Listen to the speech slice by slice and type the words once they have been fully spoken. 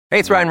Hey,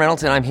 it's Ryan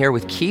Reynolds, and I'm here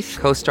with Keith,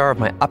 co-star of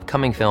my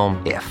upcoming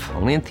film, If,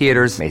 only in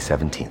theaters May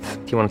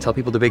 17th. Do you want to tell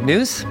people the big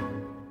news?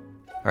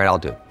 All right, I'll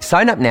do it.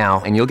 Sign up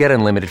now and you'll get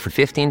unlimited for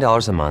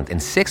 $15 a month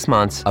and 6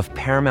 months of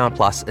Paramount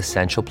Plus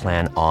Essential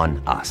Plan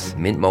on us.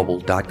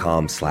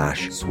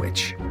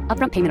 MintMobile.com/switch.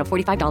 Upfront payment of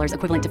 $45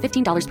 equivalent to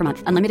 $15 per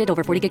month. Unlimited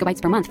over 40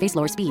 gigabytes per month. Face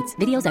lower speeds.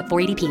 Videos at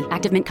 480p.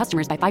 Active Mint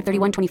customers by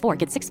 531.24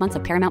 get 6 months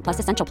of Paramount Plus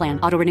Essential Plan.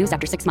 Auto renews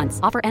after 6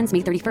 months. Offer ends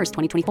May 31st,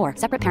 2024.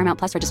 Separate Paramount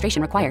Plus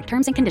registration required.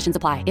 Terms and conditions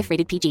apply if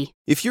rated PG.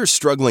 If you're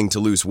struggling to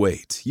lose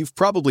weight, you've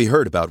probably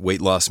heard about weight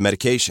loss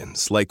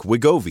medications like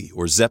Wegovy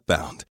or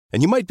Zepbound,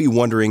 and you might be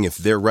wondering if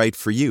they're right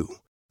for you.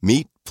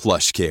 Meet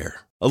PlushCare,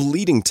 a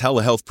leading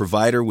telehealth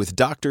provider with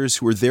doctors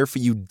who are there for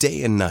you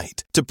day and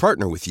night to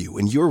partner with you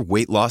in your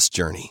weight loss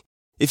journey.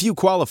 If you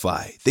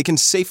qualify, they can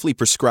safely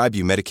prescribe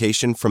you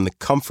medication from the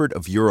comfort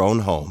of your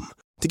own home.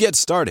 To get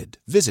started,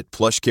 visit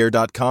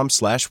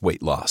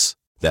plushcare.com/weightloss.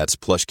 That's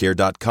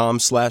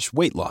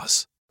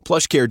plushcare.com/weightloss.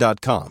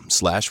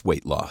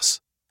 plushcare.com/weightloss.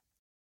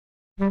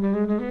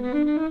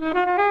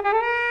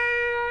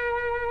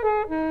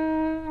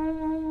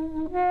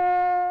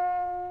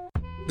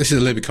 This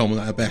is Olivia Colman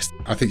at her best.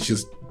 I think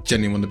she's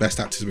genuinely one of the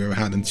best actors we've ever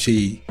had, and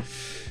she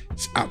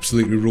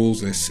absolutely rules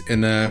this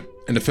in a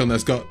film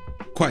that's got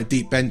quite a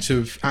deep bench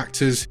of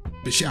actors,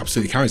 but she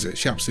absolutely carries it.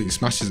 She absolutely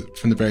smashes it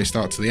from the very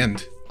start to the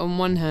end. On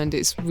one hand,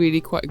 it's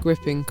really quite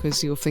gripping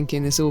because you're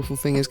thinking this awful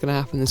thing is going to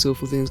happen, this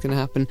awful thing is going to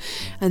happen,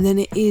 and then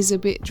it is a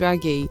bit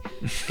draggy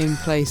in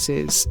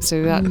places,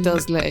 so that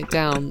does let it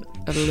down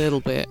a little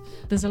bit.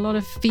 There's a lot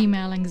of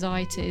female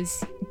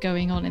anxieties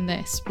going on in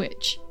this,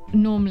 which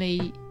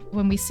normally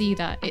when we see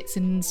that, it's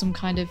in some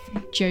kind of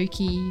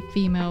jokey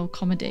female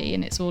comedy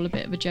and it's all a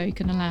bit of a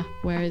joke and a laugh,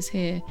 whereas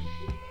here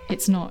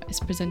it's not. It's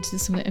presented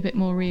as something a bit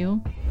more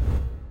real.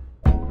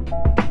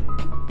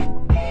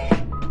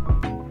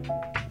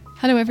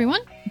 Hello everyone.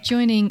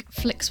 Joining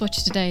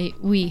FlixWatcher today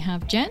we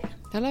have Jen.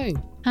 Hello.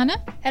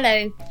 Hannah.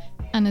 Hello.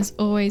 And as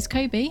always,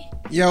 Kobe.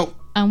 Yo.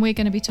 And we're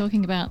going to be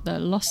talking about The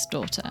Lost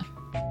Daughter.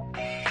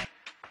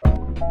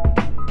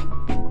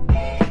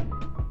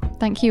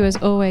 Thank you, as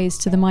always,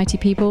 to the mighty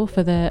people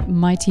for the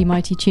mighty,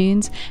 mighty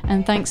tunes.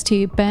 And thanks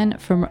to Ben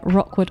from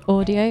Rockwood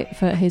Audio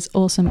for his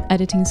awesome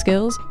editing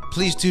skills.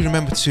 Please do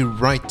remember to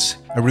write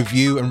a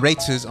review and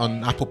rate us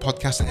on Apple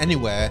Podcasts and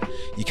anywhere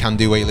you can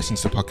do where you listen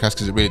to the podcast,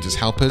 because it really does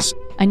help us.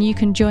 And you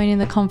can join in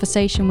the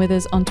conversation with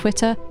us on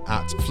Twitter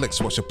at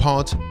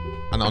FlixWatcherPod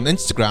and on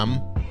Instagram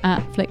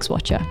at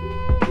FlixWatcher.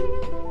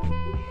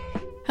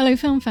 Hello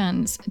film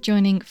fans,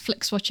 joining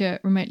FlixWatcher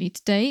remotely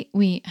today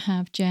we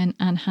have Jen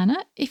and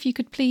Hannah. If you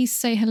could please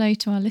say hello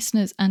to our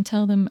listeners and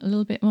tell them a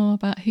little bit more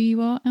about who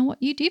you are and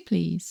what you do,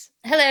 please.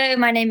 Hello,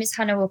 my name is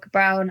Hannah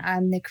Walker-Brown.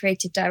 I'm the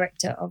creative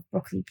director of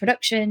Broccoli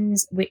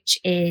Productions, which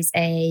is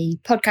a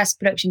podcast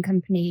production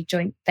company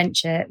joint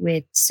venture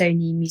with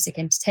Sony Music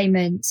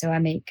Entertainment. So I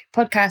make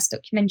podcasts,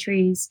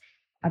 documentaries.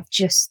 I've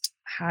just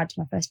had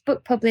my first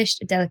book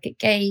published, A Delicate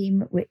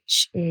Game,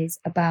 which is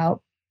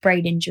about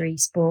brain injury,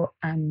 sport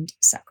and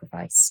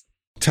sacrifice.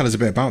 Tell us a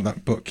bit about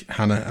that book,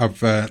 Hannah.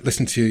 I've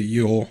listened to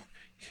your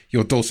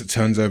dulcet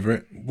tones over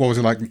it. What was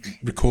it like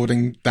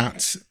recording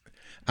that,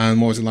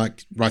 and what was it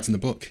like writing the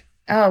book?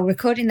 Oh,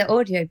 recording the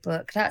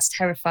audiobook, that's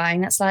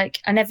terrifying. That's like,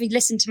 I never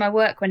listen to my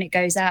work when it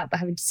goes out, but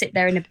having to sit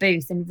there in a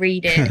booth and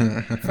read it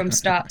from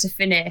start to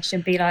finish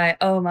and be like,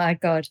 oh my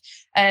God,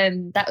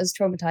 that was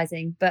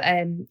traumatizing. But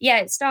yeah,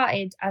 it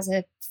started as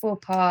a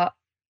 4-part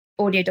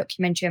audio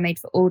documentary I made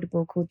for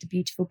Audible called The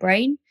Beautiful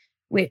Brain,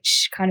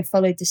 which kind of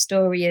followed the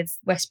story of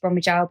West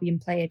Bromwich Albion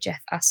player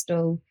Jeff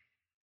Astle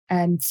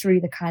through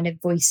the kind of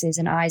voices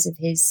and eyes of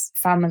his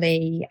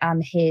family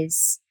and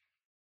his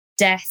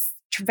death,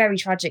 very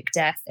tragic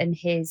death, and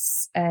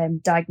his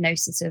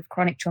diagnosis of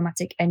chronic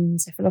traumatic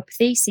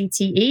encephalopathy,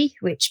 CTE,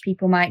 which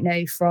people might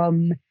know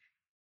from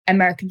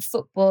American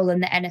football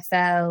and the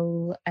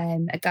NFL.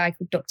 A guy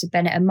called Dr.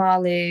 Bennett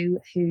Omalu,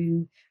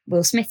 who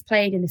Will Smith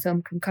played in the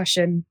film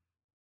Concussion,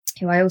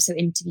 who I also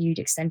interviewed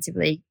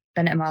extensively,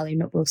 Bennett Omalu,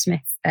 not Will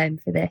Smith,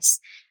 for this.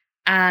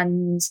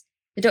 And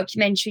the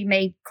documentary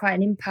made quite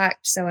an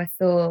impact, so I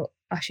thought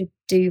I should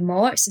do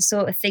more. It's the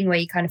sort of thing where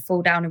you kind of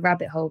fall down a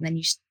rabbit hole and then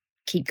you just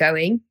keep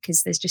going,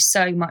 because there's just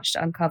so much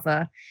to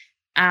uncover.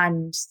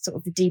 And sort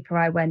of the deeper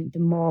I went, the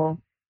more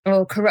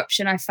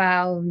corruption I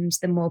found,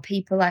 the more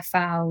people I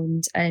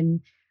found, and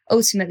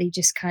ultimately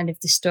just kind of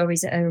the stories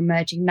that are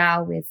emerging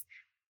now with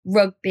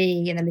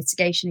rugby and the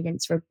litigation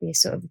against rugby is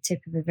sort of the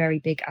tip of a very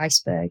big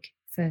iceberg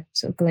for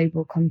sort of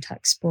global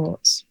contact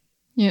sports.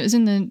 Yeah, it was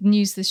in the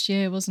news this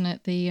year, wasn't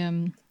it?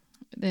 The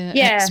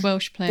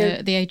ex-Welsh player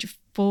at the age of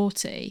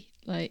 40.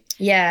 Like,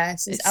 yeah,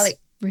 so it's Alec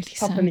really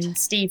Popham sad. and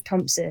Steve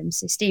Thompson.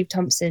 So Steve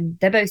Thompson,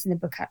 they're both in the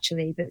book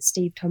actually, but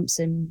Steve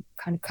Thompson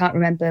kind of can't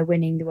remember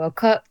winning the World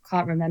Cup,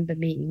 can't remember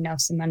meeting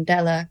Nelson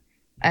Mandela,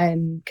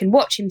 can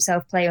watch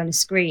himself play on a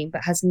screen,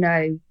 but has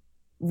no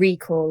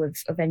recall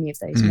of any of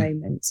those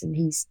moments. And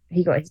he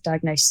got his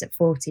diagnosis at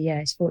 40.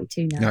 Yeah, he's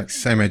 42 now. Yeah,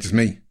 same age as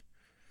me.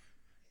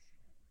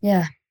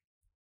 Yeah.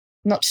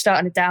 Not to start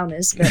on a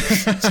downers, but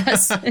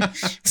that's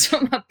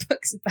what my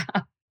book's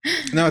about.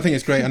 No, I think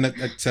it's great, and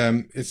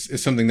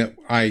it's something that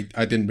I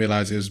didn't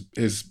realise is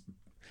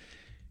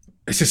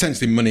it's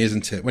essentially money,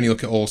 isn't it? When you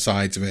look at all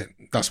sides of it,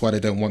 that's why they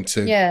don't want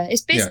to. Yeah,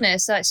 it's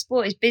business. Like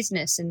sport is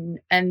business, and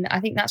I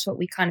think that's what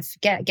we kind of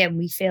forget. Again,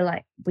 we feel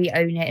like we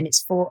own it and it's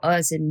for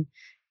us, and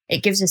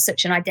it gives us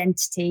such an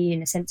identity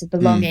and a sense of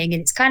belonging,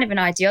 and it's kind of an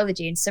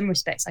ideology in some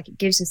respects. Like it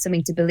gives us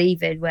something to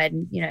believe in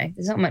when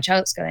there's not much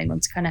else going on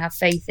to kind of have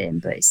faith in,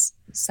 but it's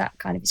that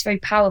kind of, it's very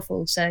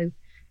powerful. So.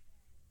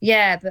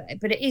 Yeah,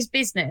 but it is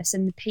business,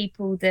 and the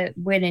people that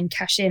win and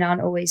cash in aren't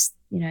always,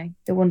 the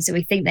ones that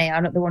we think they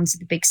are, not the ones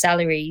with the big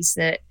salaries.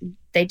 That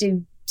they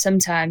do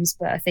sometimes,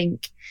 but I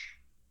think,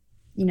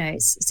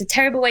 it's a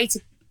terrible way to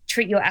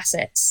treat your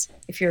assets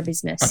if you're a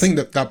business. I think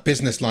that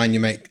business line you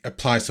make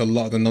applies to a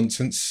lot of the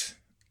nonsense,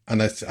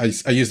 and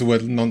I use the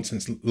word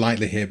nonsense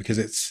lightly here because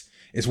it's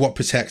what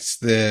protects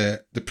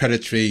the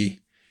predatory,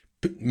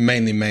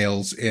 mainly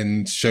males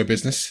in show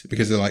business,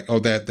 because they're like,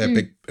 they're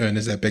big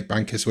earners, they're big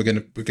bankers, we're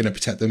gonna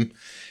protect them.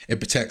 It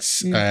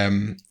protects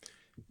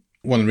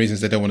one of the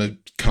reasons they don't want to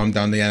calm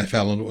down the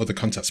NFL or other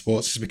contact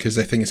sports is because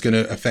they think it's going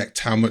to affect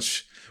how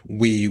much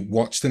we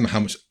watch them,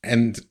 how much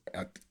at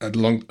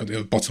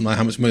the bottom line,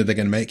 how much money they're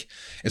going to make.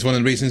 It's one of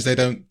the reasons they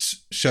don't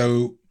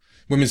show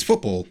women's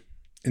football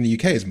in the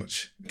UK as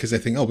much, because they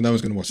think, no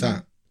one's going to watch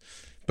that.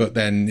 But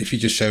then if you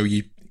just show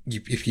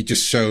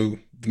the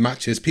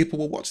matches, people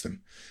will watch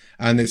them.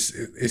 And it's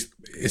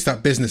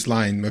that business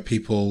line where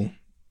people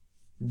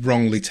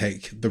wrongly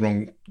take the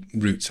wrong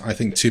route, I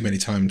think, too many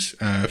times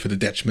for the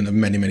detriment of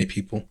many, many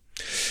people.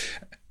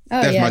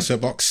 There's my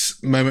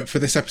soapbox moment for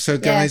this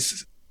episode,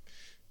 guys.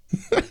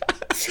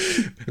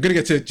 I'm going to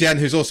go to Jen,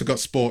 who's also got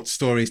sports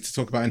stories to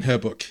talk about in her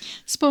book.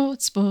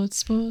 Sports. I know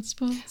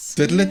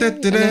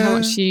how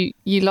much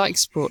you like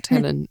sport,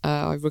 Helen.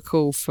 I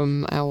recall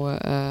from my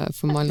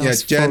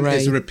last Jen foray.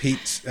 is a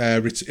repeat,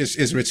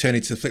 is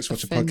returning to the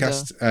Flixwatcher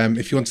podcast.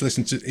 If you want to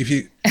listen to if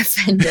you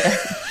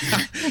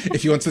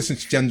want to listen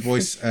to Jen's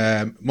voice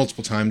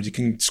multiple times, you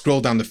can scroll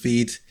down the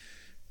feed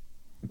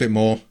a bit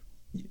more,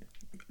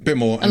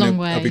 and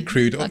it'll be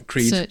Creed.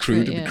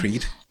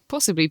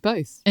 Possibly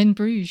both. In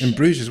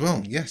Bruges as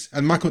well, yes.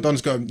 And Michael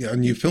McDonald's got a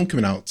new film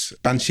coming out,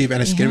 Banshee of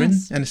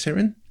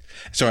Inisherin.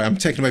 Sorry, I'm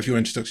taking away for your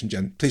introduction,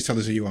 Jen. Please tell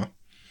us who you are.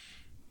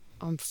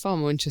 I'm far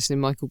more interested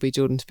in Michael B.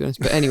 Jordan, to be honest.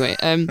 But anyway,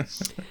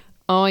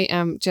 I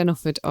am Jen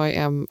Offord. I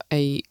am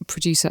a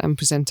producer and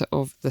presenter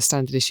of the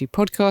Standard Issue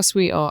podcast.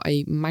 We are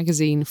a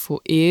magazine for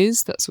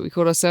ears. That's what we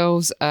call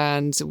ourselves.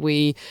 And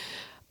we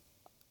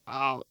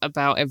are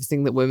about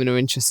everything that women are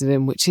interested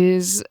in, which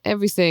is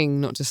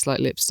everything, not just like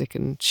lipstick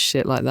and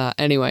shit like that.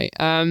 Anyway,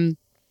 and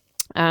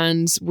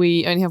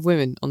we only have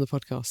women on the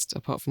podcast.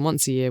 Apart from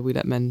once a year, we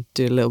let men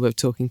do a little bit of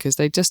talking because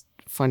they just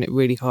find it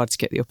really hard to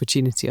get the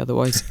opportunity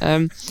otherwise.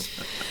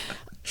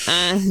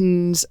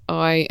 And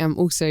I am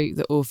also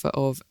the author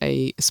of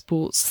a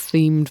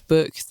sports-themed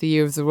book, The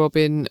Year of the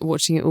Robin,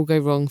 Watching It All Go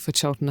Wrong for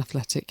Charlton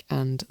Athletic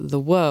and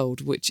the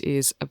World, which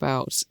is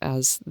about,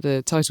 as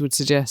the title would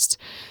suggest,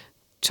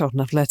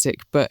 Charlton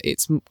Athletic, but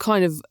it's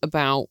kind of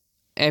about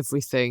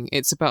everything.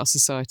 It's about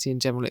society in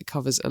general. It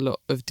covers a lot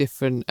of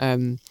different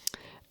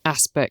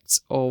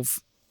aspects of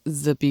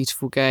the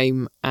beautiful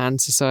game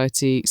and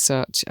society,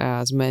 such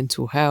as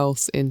mental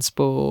health in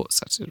sport,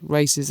 such as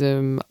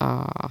racism,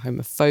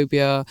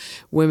 homophobia,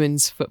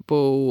 women's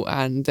football,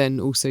 and then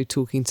also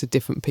talking to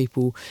different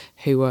people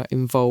who are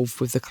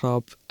involved with the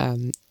club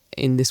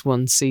in this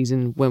one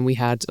season when we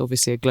had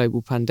obviously a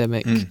global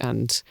pandemic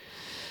and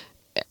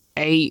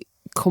a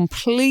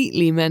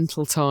completely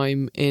mental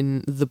time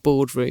in the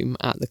boardroom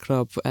at the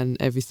club, and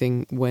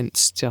everything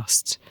went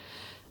just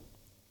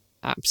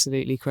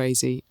absolutely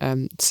crazy.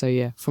 So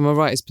yeah, from a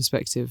writer's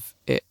perspective,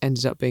 it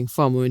ended up being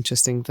far more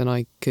interesting than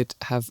I could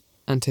have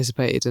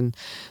anticipated, and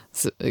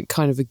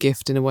kind of a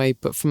gift in a way,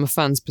 but from a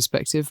fan's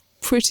perspective,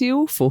 pretty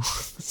awful.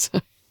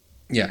 So.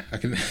 Yeah, I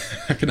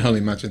can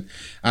only imagine.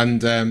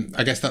 And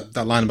I guess that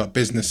line about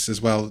business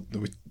as well that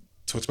we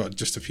talked about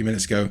just a few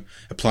minutes ago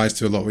applies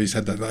to a lot where you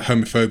said that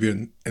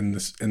homophobia in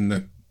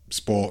the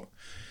sport.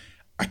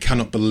 I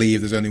cannot believe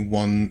there's only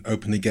one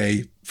openly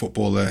gay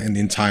footballer in the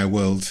entire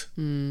world,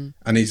 and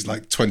he's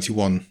like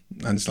 21,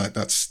 and it's like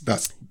that's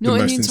not the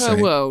most in the entire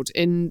insane. world.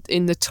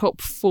 In the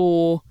top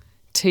 4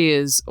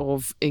 tiers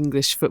of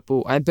English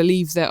football, I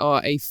believe there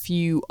are a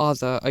few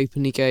other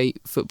openly gay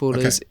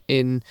footballers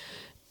in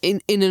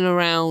and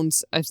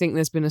around. I think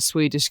there's been a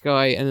Swedish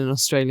guy and an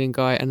Australian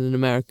guy and an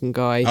American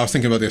guy. I was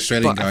thinking about the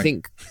Australian guy.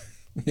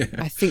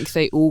 I think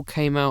they all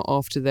came out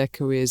after their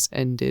careers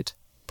ended,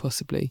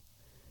 possibly.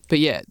 But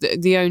yeah,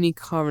 the only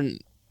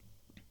current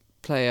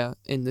player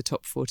in the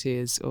top 4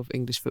 tiers of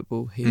English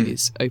football who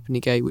is openly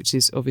gay, which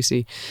is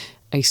obviously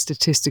a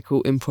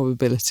statistical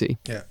improbability.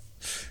 Yeah.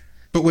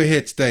 But we're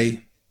here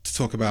today to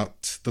talk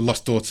about The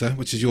Lost Daughter,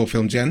 which is your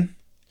film, Jen.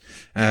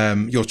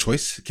 Your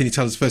choice. Can you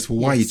tell us first of all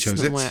why you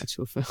chose it? It's not my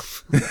actual film.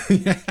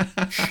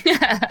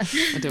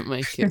 I don't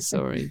make it,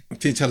 sorry.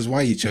 Can you tell us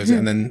why you chose it?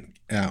 And then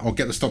I'll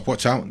get the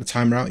stopwatch out, the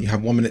timer out. You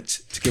have 1 minute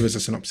to give us a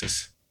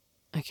synopsis.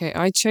 Okay,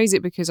 I chose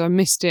it because I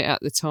missed it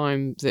at the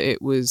time that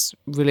it was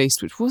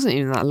released, which wasn't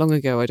even that long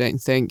ago, I don't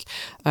think.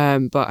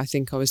 But I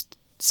think I was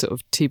sort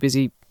of too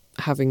busy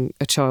having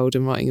a child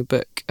and writing a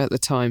book at the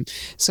time.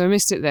 So I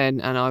missed it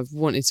then, and I've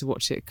wanted to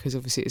watch it because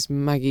obviously it's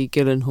Maggie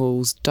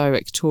Gyllenhaal's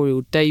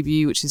directorial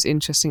debut, which is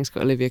interesting. It's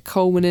got Olivia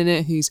Colman in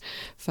it, who's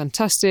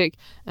fantastic,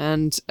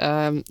 and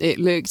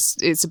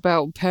it's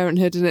about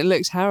parenthood, and it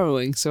looks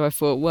harrowing. So I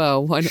thought,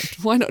 well,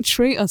 why not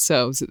treat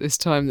ourselves at this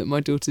time that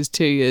my daughter's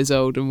 2 years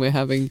old and we're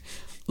having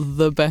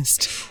the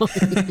best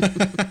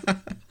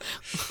time.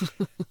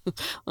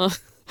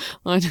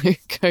 I know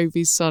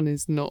Kobe's son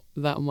is not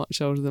that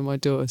much older than my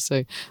daughter,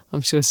 so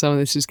I'm sure some of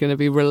this is going to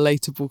be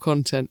relatable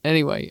content.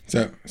 Anyway.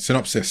 So,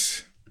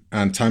 synopsis,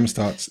 and time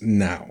starts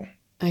now.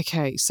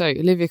 Okay, so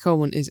Olivia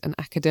Colman is an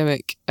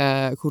academic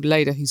called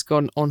Leda who's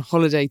gone on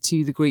holiday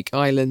to the Greek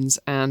islands,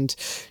 and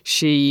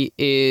she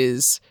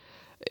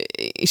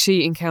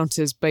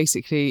encounters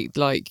basically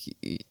like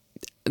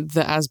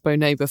the Asbo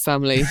neighbour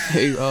family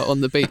who are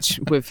on the beach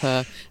with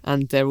her,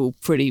 and they're all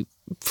pretty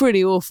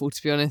awful,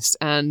 to be honest,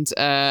 and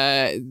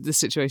the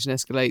situation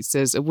escalates.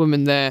 There's a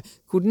woman there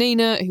called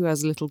Nina who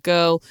has a little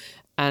girl,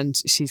 and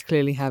she's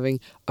clearly having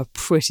a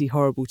pretty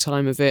horrible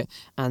time of it,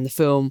 and the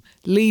film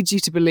leads you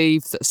to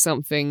believe that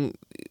something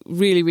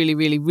really, really,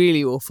 really,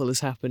 really awful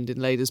has happened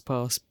in Leda's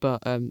past, but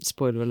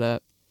spoiler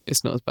alert,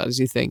 it's not as bad as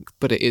you think,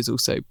 but it is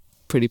also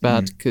pretty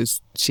bad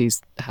because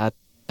she's had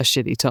a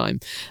shitty time,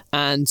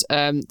 and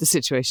the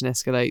situation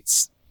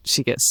escalates.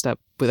 She gets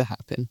stabbed with a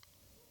hat pin.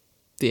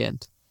 The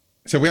end.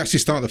 So we actually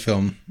start the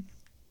film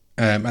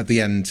at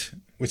the end,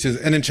 which is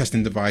an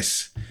interesting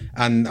device,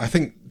 and I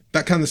think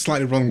that kind of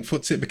slightly wrong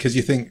foots it, because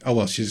you think, oh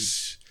well,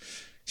 she's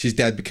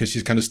dead because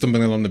she's kind of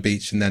stumbling along the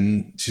beach, and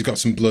then she's got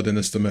some blood in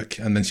her stomach,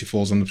 and then she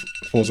falls on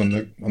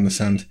the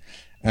sand,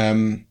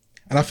 and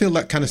I feel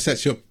that kind of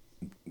sets you up.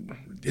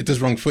 It does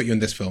wrong foot you in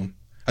this film.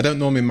 I don't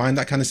normally mind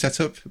that kind of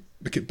setup,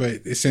 but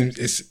it seems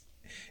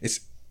it's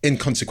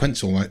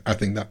inconsequential. I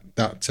think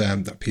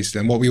that piece.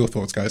 And what were your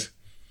thoughts, guys?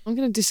 I'm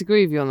going to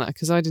disagree with you on that,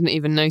 because I didn't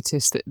even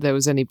notice that there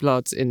was any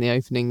blood in the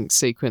opening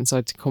sequence.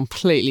 I'd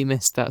completely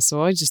missed that,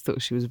 so I just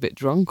thought she was a bit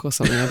drunk or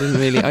something.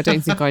 I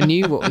don't think I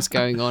knew what was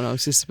going on. I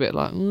was just a bit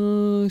like,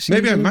 oh,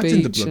 maybe I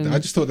imagined the blood. I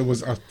just thought there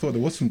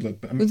was some blood.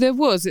 But well, there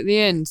was at the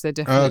end. There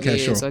definitely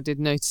is. Sure. I did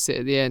notice it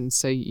at the end,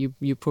 so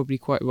you're probably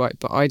quite right.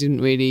 But I didn't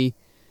really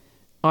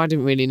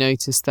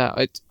notice that.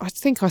 I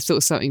think I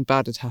thought something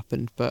bad had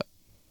happened, but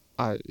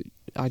I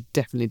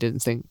definitely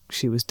didn't think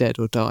she was dead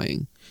or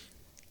dying.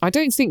 I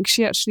don't think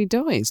she actually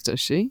dies, does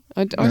she?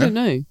 I don't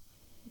know.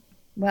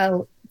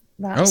 Well,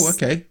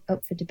 that's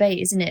up for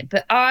debate, isn't it?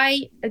 But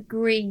I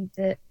agree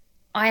that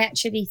I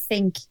actually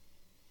think,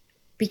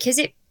 because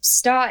it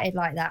started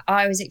like that,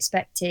 I was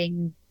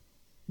expecting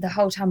the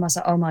whole time, I was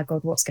like, oh my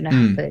God, what's going to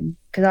happen?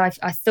 Because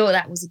I thought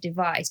that was a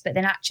device, but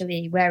then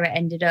actually where it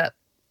ended up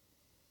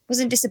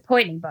wasn't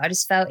disappointing, but I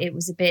just felt it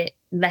was a bit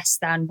less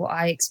than what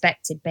I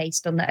expected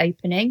based on the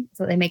opening. I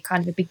thought they made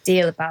kind of a big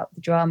deal about the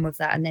drama of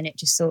that, and then it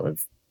just sort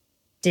of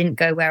didn't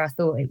go where I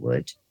thought it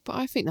would. But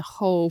I think the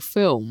whole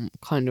film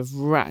kind of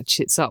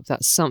ratchets up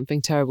that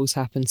something terrible's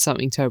happened,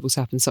 something terrible's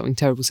happened, something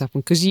terrible's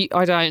happened. Because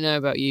I don't know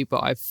about you,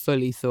 but I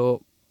fully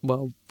thought,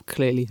 well,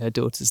 clearly her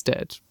daughter's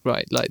dead,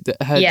 right? Like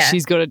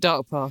she's got a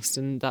dark past,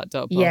 and that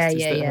dark past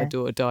is that her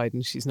daughter died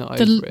and she's not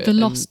over it. The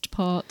lost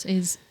part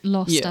is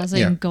lost as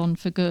in gone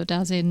for good,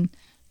 as in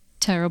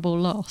terrible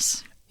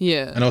loss.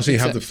 Yeah. And also you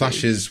have the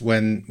flashes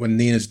when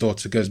Nina's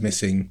daughter goes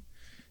missing.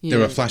 Yeah.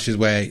 There are flashes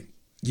where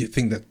you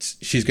think that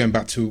she's going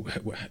back to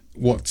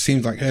what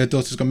seems like her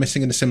daughter's gone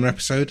missing in a similar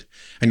episode,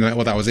 and you're like,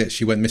 well, that was it.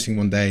 She went missing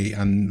one day,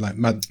 and like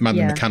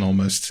Madeleine McCann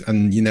almost,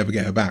 and you never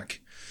get her back.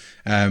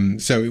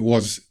 So it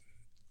was,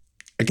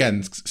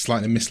 again,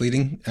 slightly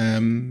misleading.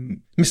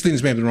 Misleading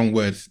is maybe the wrong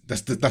word.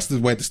 That's the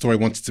way the story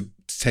wanted to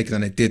take us,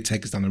 and it did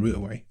take us down the route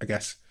away, I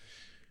guess.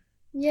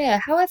 Yeah,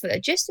 however,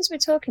 just as we're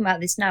talking about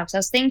this now, because I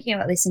was thinking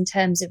about this in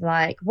terms of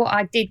like, what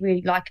I did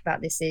really like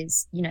about this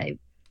is,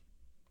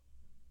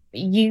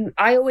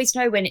 I always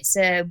know when it's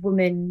a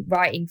woman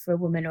writing for a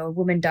woman or a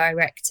woman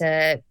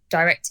director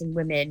directing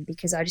women,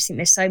 because I just think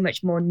there's so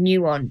much more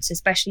nuance,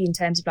 especially in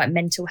terms of like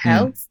mental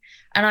health.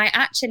 And I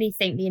actually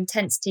think the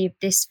intensity of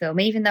this film,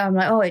 even though I'm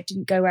like, oh, it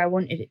didn't go where I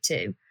wanted it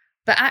to,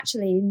 but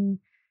actually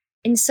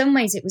in some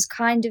ways it was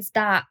kind of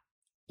that,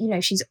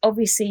 she's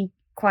obviously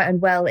quite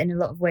unwell in a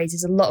lot of ways.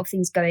 There's a lot of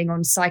things going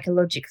on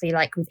psychologically,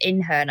 like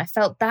within her. And I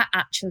felt that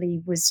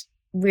actually was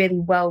really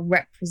well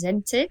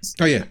represented.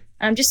 Oh, yeah.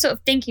 And I'm just sort of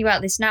thinking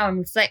about this now in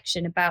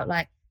reflection about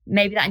like,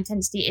 maybe that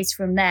intensity is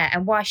from there,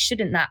 and why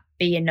shouldn't that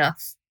be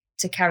enough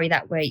to carry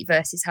that weight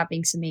versus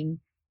having something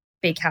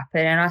big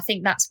happen? And I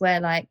think that's where,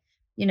 like,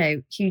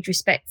 huge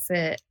respect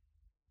for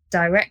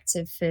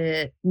director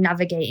for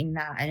navigating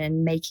that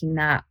and making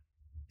that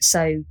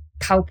so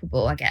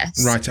palpable, I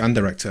guess. Writer and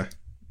director.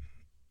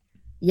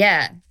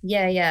 Yeah.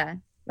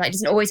 Like, it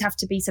doesn't always have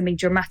to be something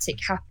dramatic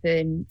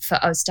happen for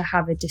us to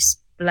have a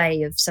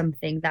display of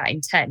something that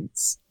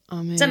intense.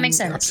 I mean, does that make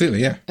sense?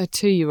 Absolutely, yeah. A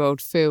 2-year-old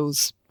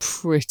feels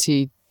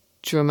pretty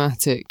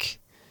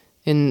dramatic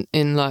in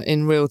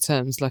real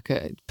terms, like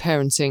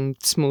parenting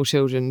small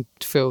children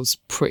feels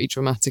pretty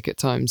dramatic at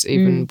times,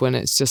 even when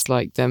it's just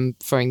like them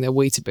throwing their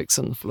Weetabix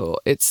on the floor.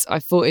 I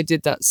thought it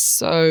did that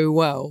so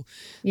well.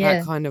 Yeah.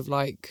 That kind of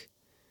like,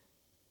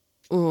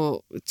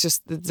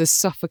 just the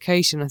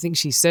suffocation. I think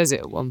she says it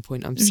at one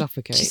point, I'm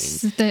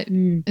suffocating.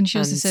 And she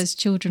also says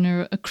children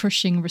are a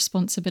crushing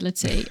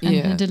responsibility.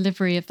 And the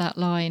delivery of that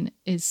line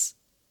is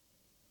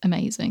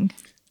amazing.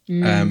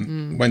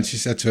 When she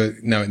said to her,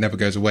 "No, it never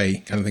goes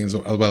away," kind of thing as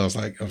well, I was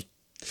like,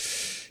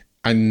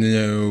 I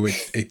know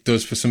it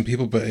does for some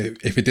people, but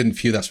if it didn't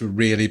for you, that's a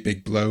really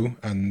big blow.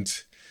 And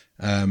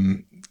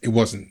it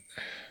wasn't,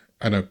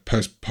 I know,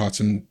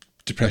 postpartum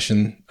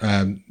depression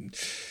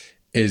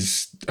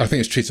is, I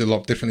think it's treated a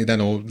lot differently then,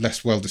 or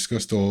less well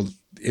discussed, or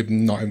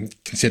even not even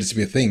considered to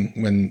be a thing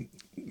when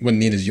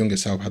Nina's younger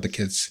self had the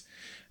kids.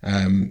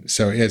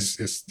 So it's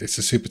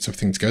a super tough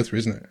thing to go through,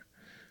 isn't it?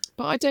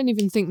 But I don't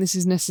even think this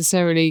is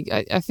necessarily,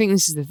 I think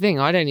this is the thing,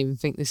 I don't even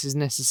think this is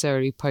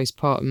necessarily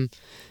postpartum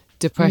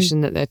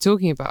depression that they're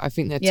talking about. I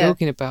think they're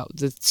talking about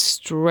the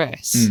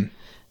stress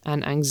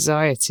and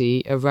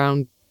anxiety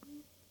around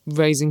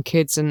raising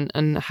kids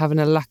and having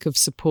a lack of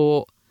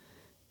support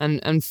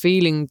and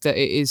feeling that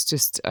it is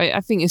just, I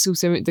think it's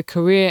also the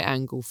career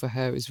angle for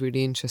her is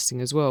really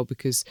interesting as well,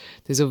 because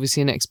there's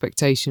obviously an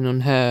expectation on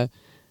her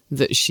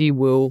that she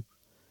will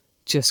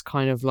just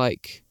kind of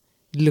like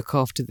look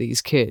after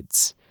these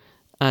kids.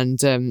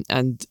 And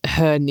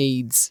her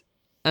needs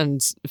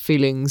and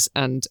feelings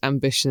and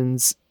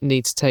ambitions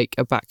need to take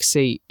a back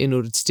seat in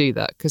order to do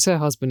that, because her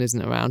husband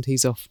isn't around.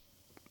 He's off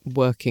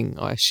working,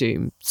 I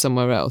assume,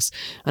 somewhere else.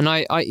 And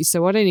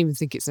so I don't even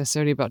think it's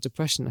necessarily about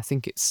depression. I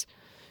think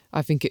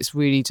it's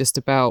really just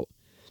about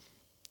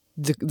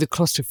the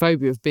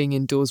claustrophobia of being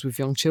indoors with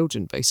young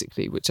children,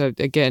 basically, which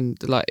again,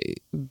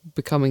 like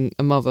becoming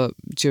a mother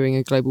during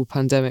a global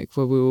pandemic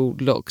where we're all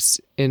locked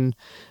in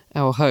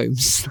our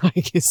homes,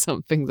 like, is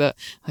something that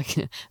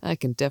I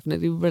can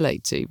definitely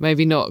relate to.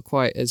 Maybe not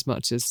quite as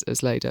much as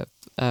Leda,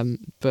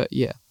 but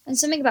yeah. And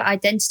something about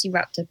identity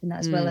wrapped up in that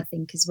as well, I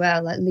think, as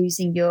well, like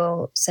losing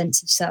your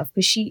sense of self.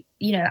 Because she,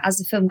 you know, as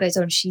the film goes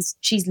on, she's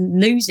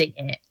losing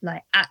it.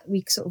 Like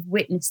we sort of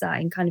witness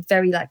that in kind of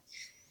very, like,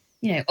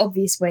 you know,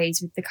 obvious ways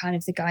with the kind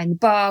of the guy in the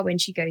bar when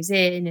she goes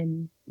in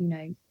and,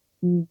 you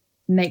know,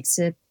 makes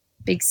a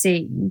big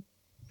scene.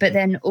 But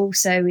then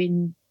also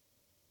in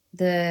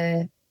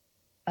the,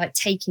 like,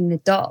 taking the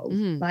doll,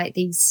 like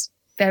these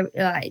very,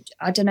 like,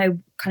 I don't know,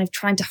 kind of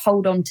trying to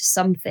hold on to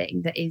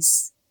something that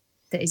is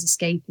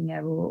escaping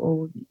her,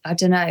 or I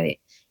don't know.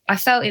 I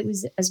felt it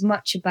was as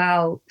much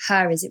about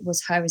her as it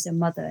was her as a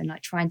mother, and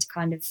like trying to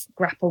kind of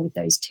grapple with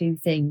those two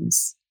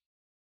things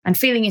and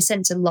feeling a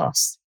sense of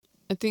loss.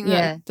 I think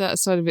that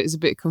side of it is a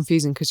bit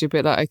confusing, because you're a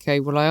bit like, okay,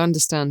 well, I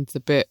understand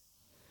the bit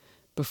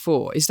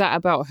before. Is that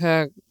about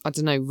her, I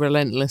don't know,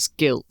 relentless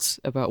guilt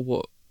about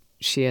what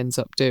she ends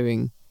up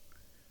doing?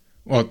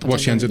 Well,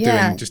 what she ends up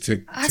doing, just to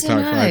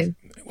clarify,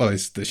 well,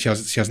 is that she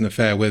has an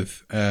affair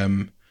with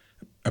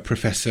a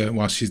professor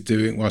who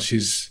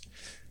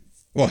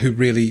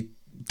really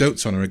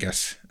dotes on her, I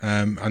guess,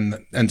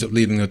 and ends up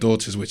leaving her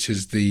daughters, which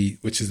is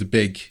the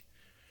big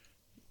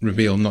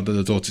reveal. Not that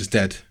the daughter's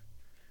dead,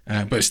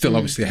 but it's still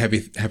obviously a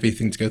heavy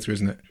thing to go through,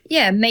 isn't it?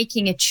 Yeah,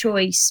 making a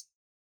choice.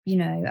 You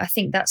know, I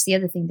think that's the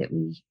other thing that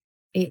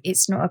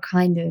it's not a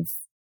kind of,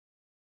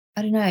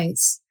 I don't know,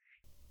 it's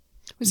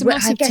a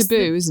massive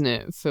taboo, isn't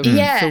it, for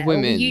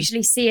women? We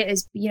usually see it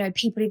as, you know,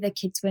 people leave their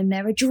kids when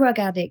they're a drug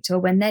addict or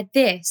when they're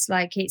this.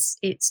 Like, it's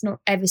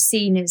not ever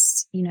seen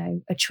as, you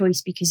know, a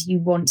choice because you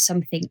want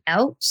something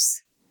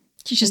else.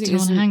 You just don't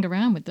want to hang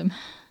around with them.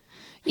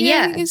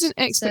 Yeah, I think there's an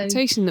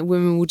expectation that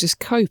women will just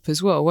cope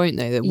as well, won't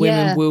they? That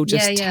women will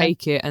just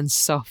take it and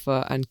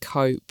suffer and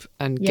cope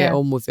and get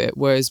on with it.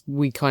 Whereas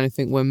we kind of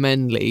think when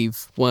men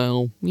leave,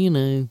 well, you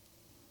know.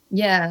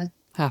 Yeah.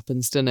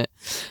 Happens, doesn't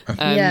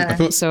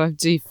it? So I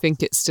do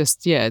think it's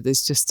just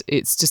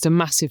it's just a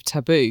massive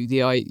taboo,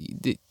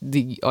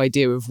 the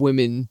idea of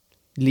women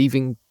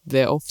leaving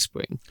their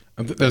offspring.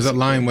 There's that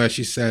line where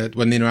she said,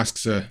 when Nina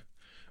asks her,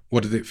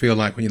 what did it feel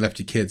like when you left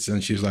your kids,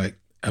 and she was like,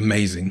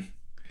 amazing.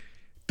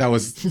 That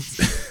was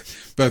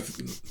both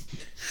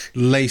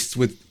laced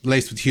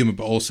with humor,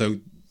 but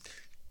also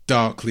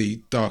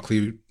darkly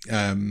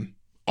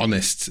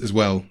honest as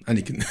well, and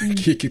you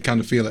can kind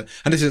of feel it.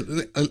 And this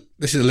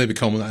is Olivia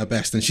Colman at her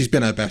best, and she's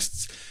been at her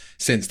best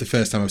since the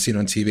first time I've seen her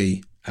on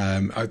TV.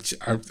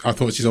 I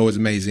thought she's always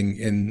amazing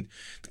in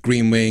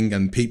Green Wing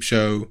and Peep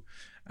Show,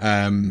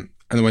 and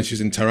then when she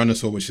was in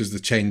Tyrannosaur, which is the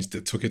change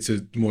that took her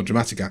to more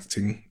dramatic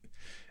acting,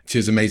 she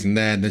was amazing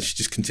there. And then she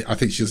just I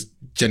think she's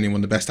genuinely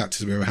one of the best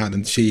actors we've ever had,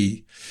 and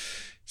she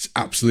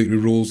absolutely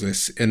rules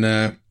this in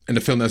a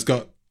film that's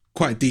got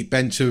quite a deep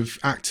bench of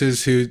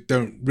actors who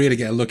don't really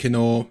get a look in,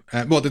 or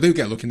well, they do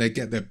get a look in, they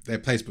get their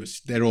place, but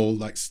they're all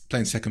like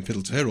playing second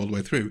fiddle to her all the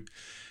way through.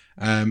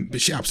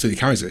 But she absolutely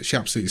carries it. She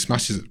absolutely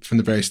smashes it from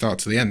the very start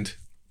to the end.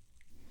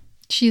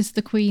 She is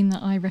the queen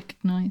that I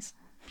recognise.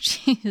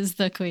 She is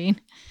the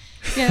queen.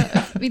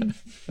 Yeah, I mean,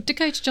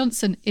 Dakota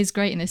Johnson is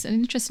great in this, and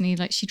interestingly,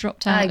 like she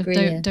dropped I out agree,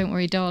 of yeah. Don't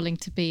Worry, Darling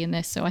to be in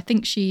this, so I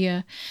think she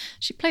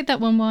played that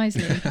one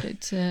wisely.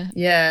 But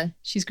Yeah.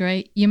 she's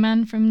great. Your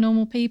man from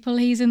Normal People,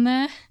 he's in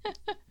there. Is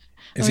I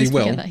he always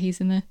Will? forget that he's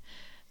in there.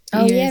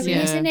 Oh, He yeah, is, he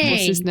is, isn't What's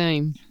he? his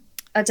name?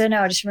 I don't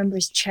know. I just remember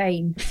his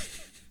chain.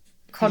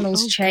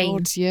 Connell's chain.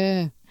 God,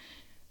 yeah.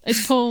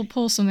 It's Paul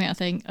something, I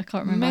think. I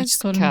can't remember. I just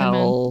called him the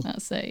Mezcal. man.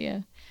 That's it, yeah.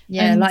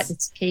 Yeah, And- like the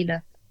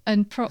tequila.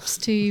 And props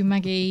to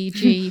Maggie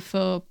G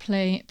for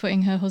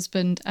putting her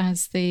husband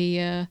as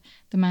the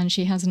man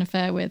she has an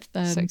affair with.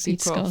 Sexy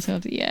Peter prof.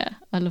 Skarsgård. Yeah,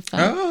 I love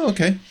that. Oh,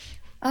 okay.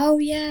 Oh,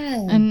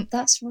 yeah. And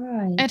that's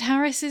right. Ed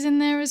Harris is in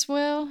there as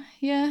well.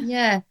 Yeah.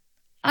 Yeah.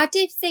 I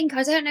did think,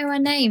 I don't know her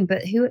name,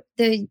 but who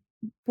the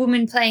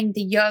woman playing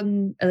the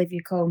young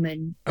Olivia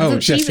Colman. I Oh,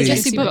 thought she was Jessie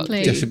Jessie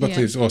Buckley. Jessie Buckley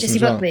Yeah. is awesome Jessie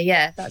as well. Buckley,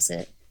 yeah, that's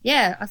it.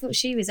 Yeah, I thought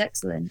she was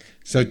excellent.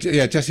 So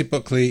yeah, Jessie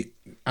Buckley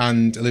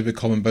and Olivia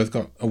Colman both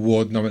got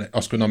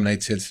Oscar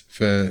nominated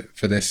for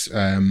this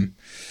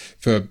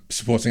for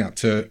supporting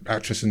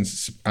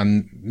actress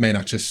and main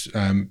actress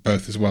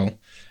both as well.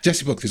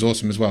 Jessie Buckley is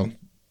awesome as well.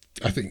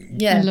 I think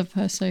Yeah. I love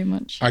her so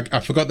much. I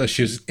forgot that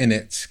she was in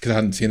it because I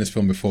hadn't seen this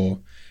film before.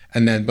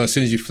 But as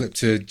soon as you flip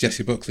to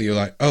Jessie Buckley, you're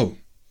like, oh,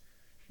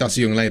 that's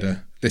a young lady.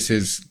 This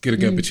is going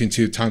to go between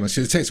two timelines.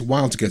 So it takes a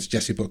while to get to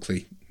Jessie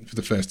Buckley for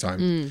the first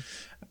time.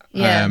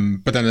 Yeah.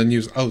 But then the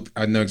news,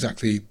 I know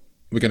exactly.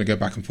 We're going to go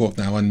back and forth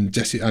now, and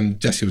Jessie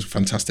was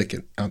fantastic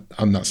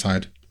on that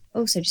side.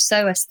 Also, just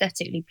so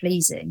aesthetically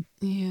pleasing.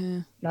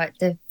 Yeah. Like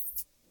the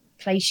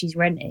place she's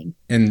renting.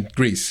 In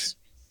Greece,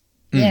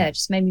 Yeah, it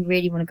just made me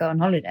really want to go on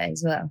holiday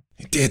as well.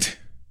 it did.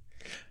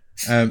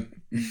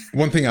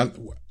 One thing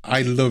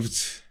I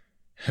loved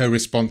her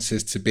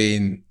responses to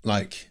being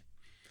like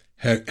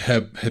her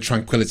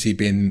tranquility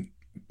being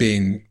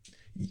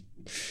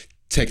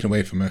taken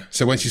away from her.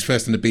 So when she's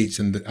first on the beach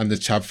and the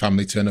Chav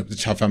family turn up, the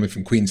Chav family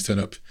from Queens turn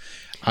up,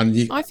 and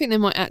I think they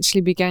might actually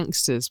be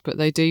gangsters, but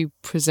they do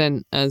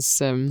present as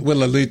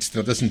Will alludes to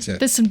that, doesn't it?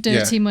 There's some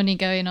dirty Yeah. money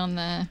going on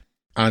there.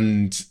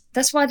 And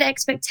That's why the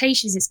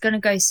expectation is it's going to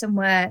go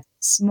somewhere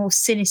more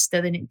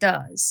sinister than it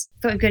does.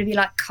 I thought it was going to be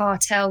like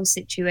cartel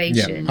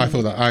situation. yeah, I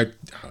thought that.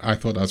 I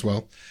thought that as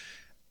well.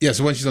 Yeah,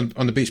 so when she's on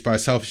the beach by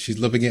herself, she's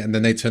loving it, and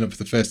then they turn up for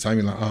the first time.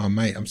 You're like, oh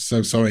mate, I'm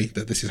so sorry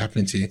that this is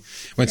happening to you.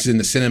 When she's in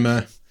the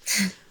cinema,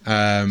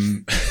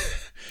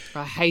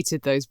 I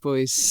hated those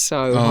boys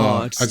so Oh,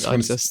 hard. I just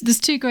wanted to- There's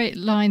two great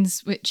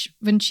lines which,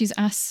 when she's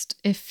asked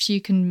if she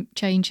can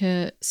change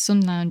her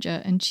sun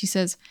lounger, and she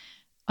says,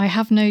 "I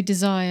have no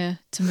desire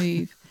to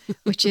move,"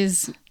 which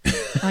is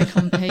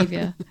icon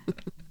behaviour.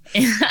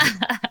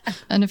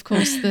 And of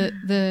course,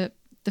 the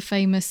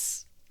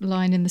famous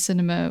line in the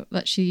cinema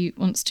that she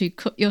wants to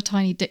cut your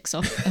tiny dicks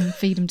off and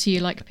feed them to you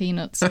like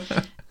peanuts.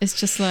 It's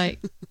just like,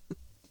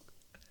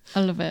 I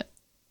love it.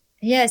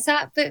 Yeah,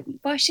 but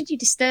why should you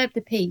disturb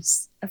the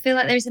peace? I feel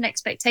like there's an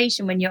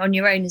expectation when you're on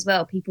your own as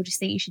well. People just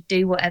think you should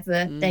do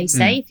whatever they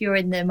say if you're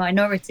in the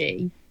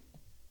minority.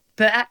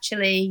 But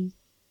actually,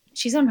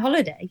 she's on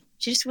holiday.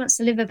 She just wants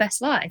to live her best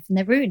life, and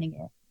they're ruining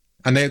it.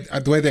 and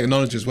the way they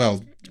acknowledge as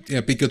well,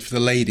 be good for the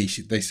lady.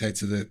 They say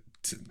to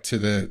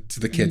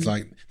the kids,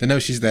 like they know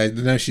she's there,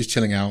 they know she's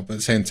chilling out, but at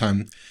the same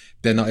time,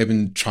 they're not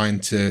even trying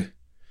to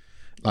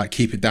like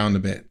keep it down a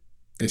bit.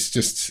 It's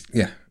just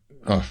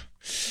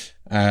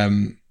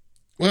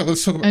Well,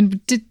 let's talk about.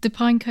 And did the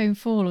pine cone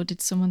fall, or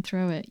did someone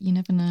throw it? You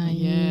never know.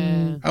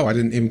 Yeah. Oh, I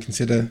didn't even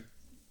consider.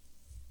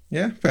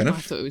 Yeah, fair I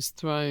enough. thought it was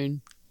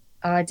thrown.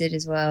 I did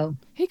as well.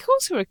 He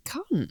calls her a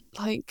cunt,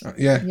 like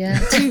Yeah. Yeah.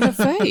 to her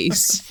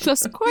face.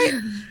 That's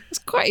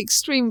quite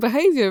extreme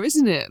behaviour,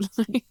 isn't it?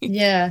 Like,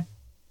 Yeah.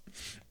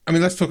 I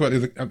mean, let's talk about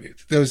the other.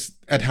 There was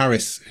Ed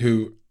Harris,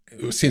 who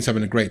seems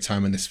having a great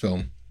time in this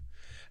film.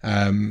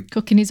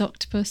 Cooking his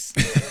octopus.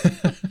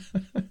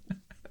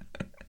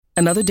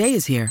 Another day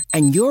is here,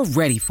 and you're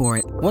ready for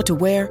it. What to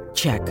wear?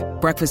 Check.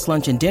 Breakfast,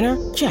 lunch, and dinner?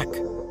 Check.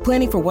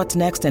 Planning for what's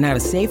next and how to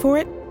save for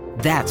it?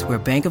 That's where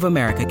Bank of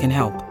America can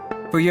help.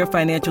 For your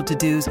financial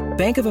to-dos,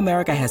 Bank of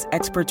America has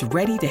experts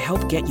ready to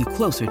help get you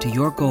closer to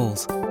your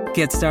goals.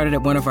 Get started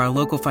at one of our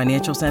local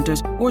financial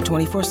centers or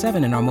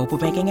 24/7 in our mobile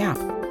banking app.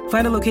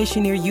 Find a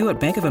location near you at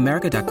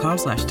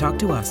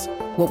bankofamerica.com/talktous.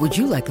 What would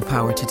you like the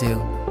power to do?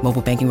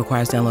 Mobile banking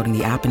requires downloading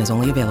the app and is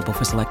only available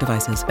for select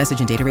devices. Message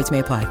and data rates may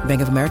apply.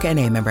 Bank of America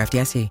NA, member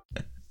FDIC.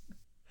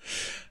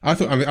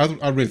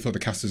 I really thought the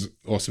cast was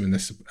awesome in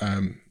this.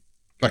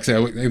 Like I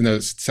say, even though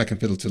it's second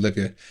fiddle to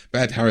Olivia,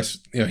 but Ed Harris,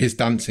 his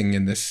dancing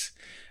in this,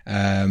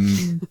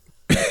 in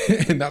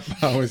that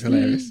part was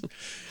hilarious.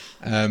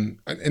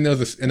 In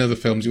other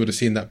films, you would have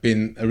seen that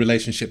being a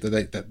relationship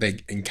that they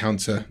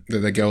encounter, that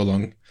they go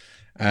along.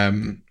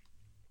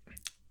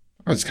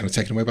 I was just kind of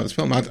taken away by this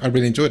film. I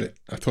really enjoyed it.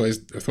 I thought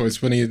it was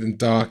funny and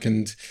dark,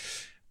 and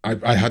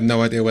I had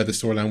no idea where the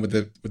storyline with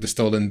the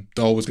stolen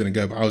doll was going to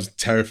go. But I was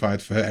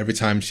terrified for her every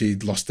time she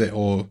lost it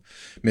or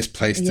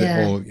misplaced it,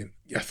 or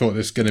I thought she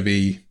was going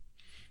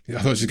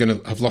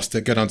to have lost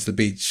it, go down to the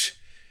beach,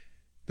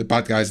 the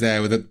bad guy's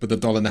there with the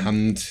doll in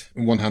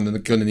one hand and the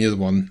gun in the other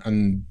one,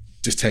 and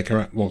just take her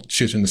out, well,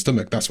 shoot her in the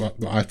stomach. That's what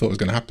I thought was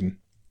going to happen.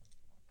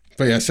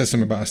 But yeah, it says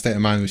something about her state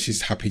of mind where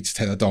she's happy to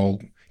take the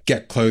doll,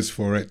 get clothes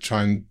for it,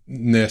 try and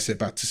nurse it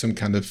back to some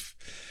kind of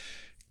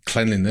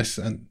cleanliness.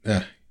 And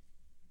yeah,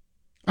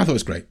 I thought it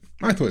was great.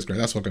 That's what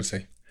I'm going to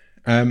say.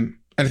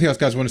 Anything else,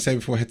 guys, want to say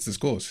before I head to the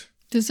scores?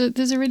 There's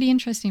a really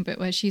interesting bit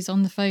where she's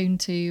on the phone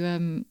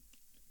to,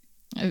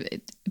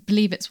 I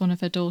believe it's one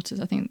of her daughters.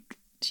 I think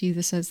she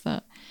either says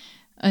that.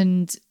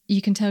 And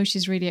you can tell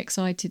she's really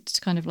excited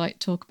to kind of like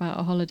talk about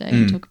a holiday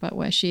and talk about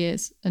where she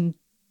is. And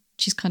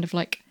she's kind of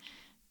like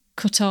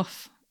cut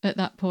off at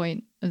that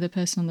point. The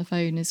person on the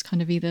phone is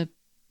kind of either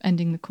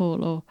ending the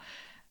call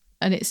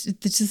and it's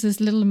just those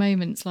little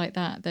moments like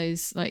that,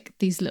 those like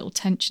these little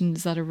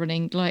tensions that are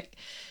running, like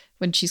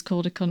when she's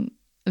called a cunt.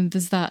 And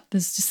there's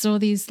just all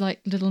these like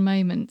little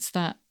moments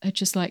that are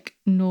just like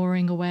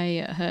gnawing away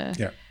at her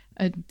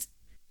and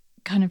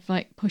kind of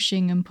like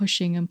pushing and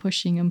pushing and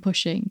pushing and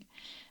pushing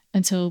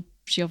until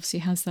she obviously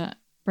has that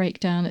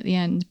breakdown at the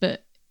end.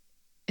 But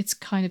it's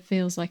kind of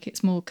feels like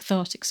it's more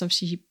cathartic because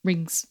obviously she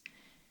brings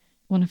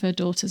one of her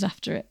daughters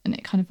after it, and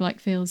it kind of like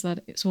feels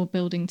that it's all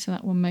building to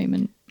that one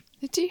moment.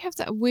 They do have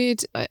that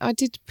weird... I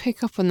did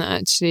pick up on that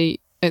actually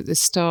at the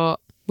start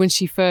when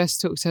she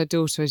first talks to her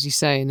daughter, as you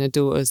say, and her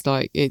daughter's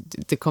like,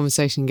 the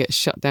conversation gets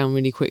shut down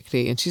really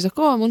quickly, and she's like,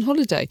 "Oh, I'm on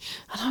holiday,"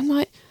 and I'm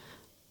like,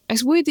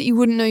 it's weird that you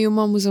wouldn't know your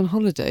mum was on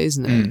holiday,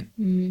 isn't it?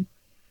 Mm.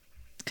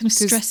 Kind of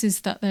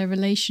stresses that their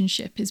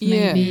relationship is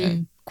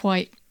maybe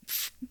quite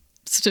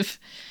sort of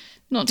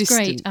not distant.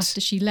 Great after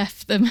she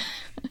left them.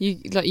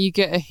 You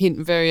get a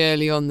hint very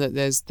early on that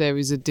there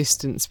is a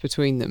distance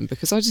between them,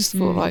 because I just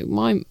thought like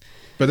my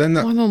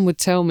mum would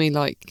tell me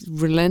like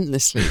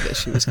relentlessly that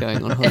she was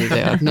going on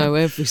holiday. I'd know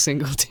every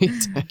single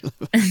detail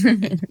of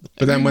it.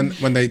 But then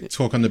when they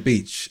talk on the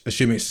beach,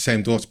 assuming it's the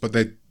same daughter, but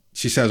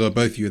she says, "Oh,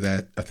 both of you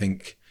there," I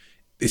think.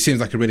 It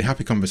seems like a really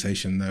happy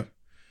conversation, though.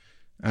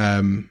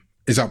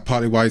 Is that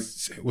partly why?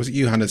 Was it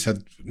you, Hannah,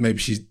 said maybe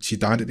she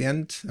died at the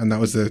end, and that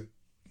was the?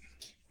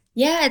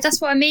 Yeah, that's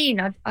what I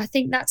mean. I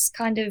think that's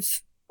kind of,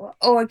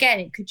 or again,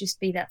 it could just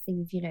be that thing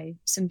of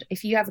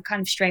if you have a kind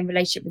of strained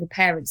relationship with a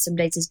parent, some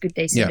days there's good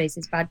days, some days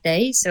there's bad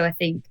days. So I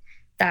think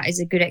that is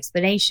a good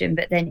explanation.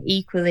 But then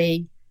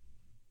equally,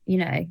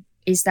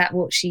 is that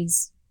what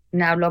she's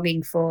now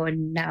longing for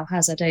and now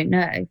has? I don't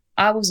know.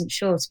 I wasn't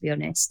sure, to be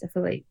honest. I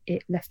thought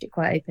it left it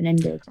quite open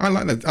ended. I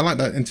like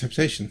that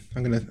interpretation.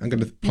 I'm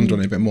gonna ponder on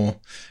it a bit more.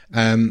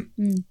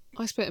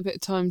 I spent a bit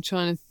of time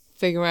trying to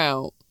figure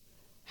out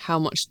how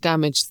much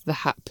damage the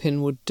hat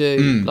pin would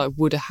do. Like,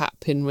 would a hat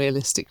pin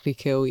realistically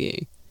kill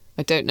you?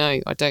 I don't know.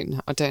 I don't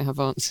have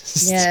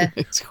answers to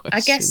those questions. I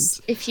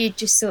guess if you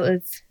just sort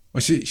of.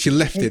 Well, she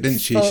left it, didn't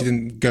she? She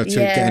didn't go to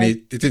get any.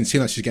 It didn't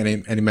seem like she was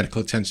getting any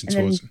medical attention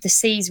towards it. The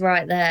sea's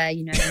right there,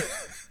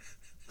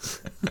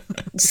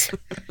 Salt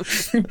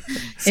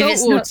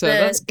water,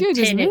 that's good,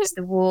 isn't it? It's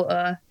the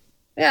water.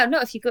 Yeah,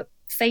 not if you got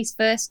face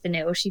first in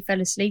it, or she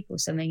fell asleep or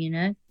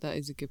something. That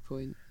is a good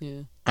point.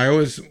 Yeah. I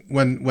always,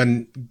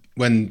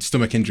 when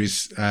stomach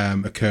injuries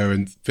occur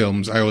in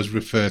films, I always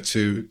refer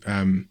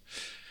to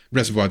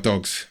Reservoir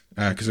Dogs,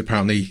 because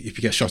apparently if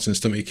you get shot in the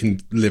stomach, you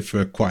can live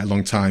for quite a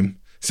long time.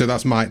 So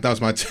that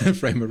was my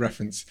frame of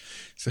reference.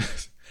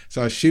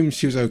 So I assumed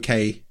she was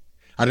okay.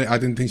 I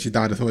didn't think she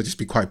died. I thought it'd just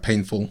be quite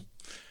painful.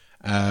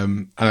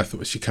 And I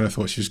thought she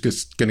was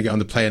just going to get on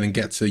the plane and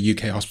get to a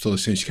UK hospital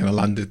as soon as she kind of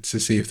landed to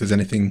see if there's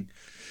anything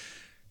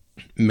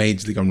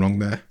majorly gone wrong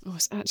there. Oh,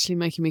 it's actually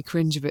making me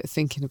cringe a bit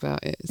thinking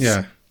about it.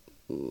 Yeah.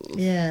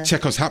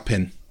 Chekhov's hat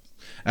pin.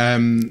 I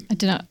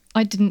don't know.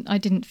 I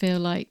didn't feel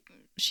like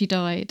she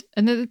died.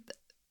 And there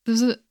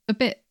was a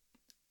bit,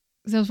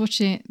 because I was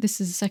watching it, this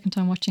is the second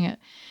time watching it,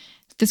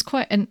 there's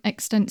quite an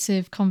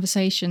extensive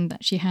conversation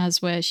that she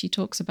has where she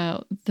talks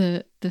about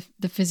the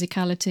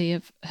physicality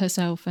of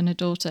herself and her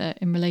daughter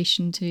in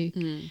relation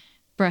to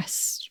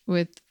breasts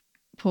with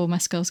Paul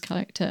Mescal's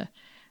character.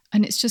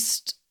 And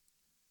it's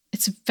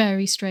a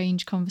very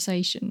strange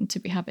conversation to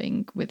be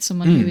having with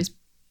someone who is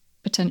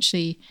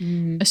potentially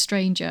a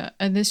stranger.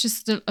 And there's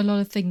just a lot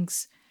of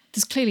things.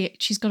 There's clearly,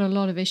 she's got a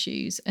lot of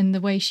issues, and the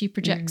way she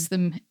projects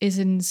them is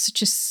in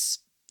such a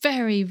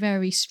very,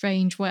 very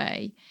strange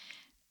way.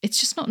 It's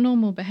just not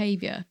normal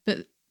behaviour,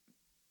 but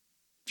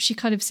she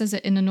kind of says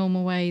it in a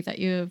normal way that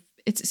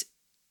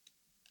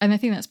and I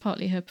think that's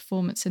partly her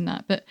performance in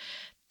that, but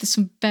there's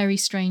some very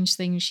strange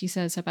things she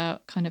says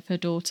about kind of her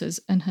daughters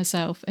and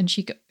herself, and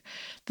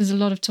there's a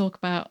lot of talk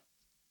about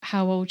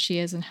how old she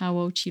is and how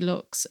old she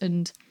looks,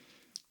 and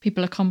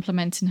people are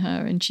complimenting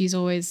her, and she's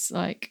always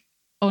like,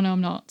 "Oh no,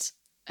 I'm not."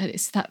 And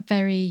it's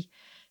very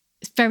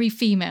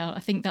female. I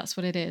think that's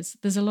what it is.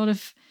 There's a lot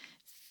of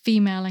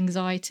female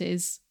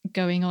anxieties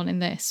going on in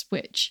this,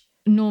 which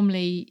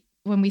normally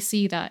when we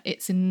see that,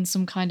 it's in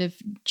some kind of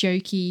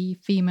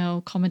jokey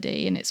female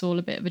comedy and it's all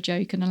a bit of a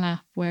joke and a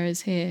laugh,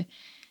 whereas here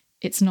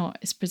it's not.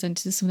 It's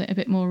presented as something a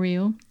bit more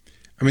real.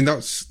 I mean,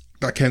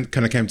 that kind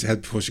of came to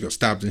head before she got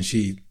stabbed, and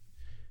she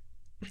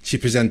she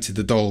presented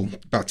the doll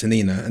back to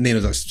Nina, and Nina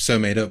was like, so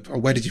made up. Oh,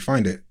 where did you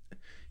find it?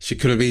 She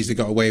could have easily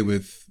got away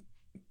with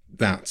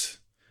that,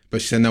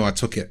 but she said, no, I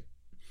took it.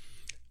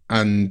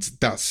 And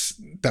that's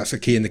a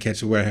key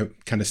indicator where her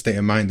kind of state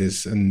of mind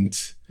is. And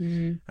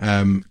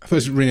I thought it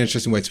was a really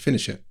interesting way to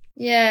finish it.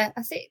 Yeah,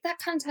 I think that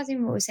kind of ties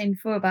in what we were saying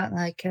before about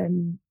like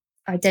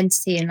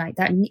identity and like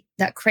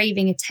that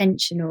craving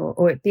attention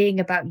or it being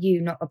about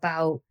you, not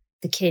about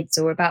the kids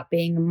or about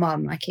being a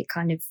mum. Like it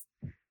kind of,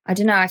 I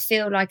don't know, I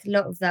feel like a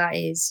lot of that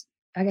is,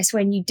 I guess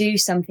when you do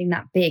something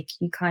that big,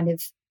 you kind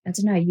of, I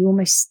don't know, you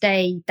almost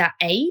stay that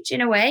age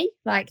in a way,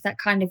 like that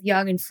kind of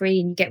young and free,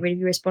 and you get rid of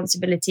your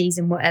responsibilities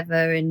and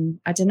whatever.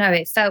 And I don't know,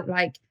 it felt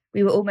like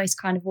we were almost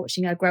kind of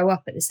watching her grow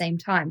up at the same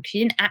time, because she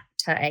didn't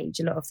act her age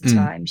a lot of the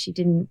time. She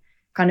didn't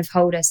kind of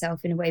hold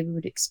herself in a way we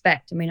would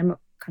expect. I mean, I'm not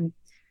kind of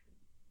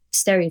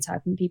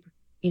stereotyping people,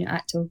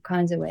 act all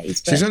kinds of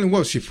ways. But she's only, what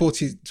was she,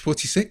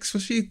 46,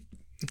 was she?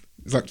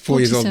 It's like 4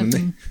 years older than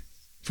me.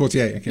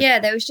 48, okay. Yeah,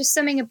 there was just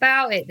something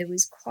about it that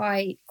was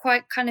quite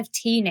kind of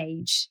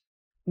teenage,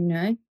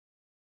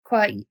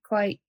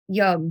 quite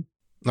young.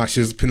 Like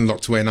she was been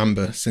locked away in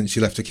amber since she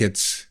left her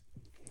kids.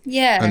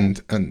 Yeah.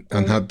 And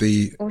had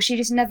the... Or she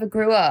just never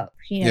grew up.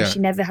 She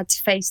never had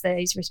to face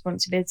those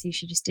responsibilities.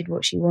 She just did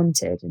what she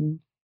wanted. And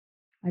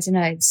I don't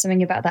know, there's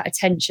something about that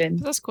attention.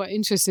 That's quite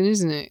interesting,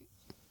 isn't it?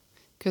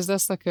 Because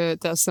that's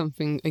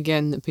something,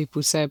 again, that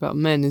people say about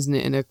men, isn't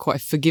it? In a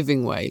quite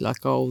forgiving way.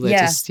 Like, oh, they're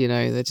just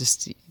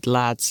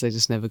lads. They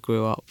just never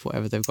grew up,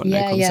 whatever. They've got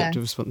no concept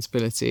of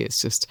responsibility.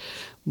 It's just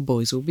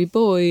boys will be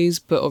boys.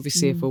 But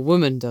obviously if a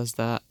woman does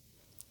that,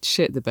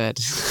 shit the bed.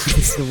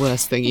 It's the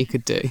worst thing you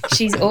could do.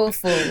 She's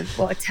awful.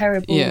 What a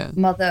terrible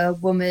mother,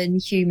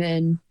 woman,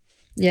 human.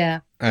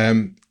 Yeah.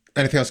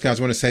 Anything else, guys,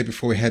 want to say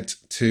before we head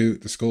to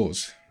the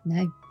scores?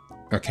 No.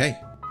 Okay.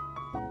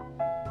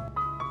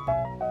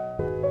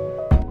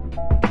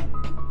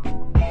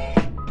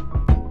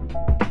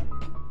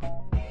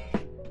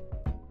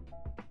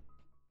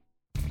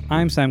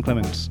 I'm Sam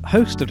Clements,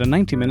 host of the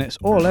 90 Minutes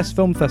or Less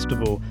Film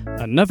Festival,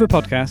 another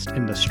podcast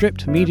in the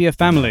Stripped Media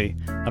family,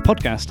 a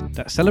podcast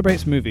that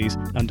celebrates movies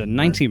under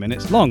 90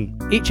 minutes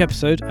long. Each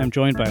episode, I'm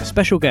joined by a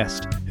special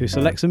guest who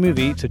selects a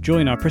movie to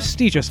join our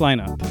prestigious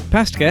lineup.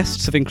 Past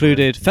guests have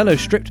included fellow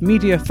Stripped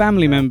Media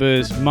family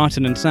members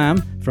Martin and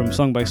Sam from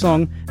Song by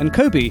Song, and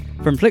Kobe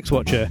from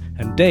Flixwatcher,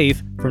 and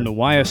Dave from The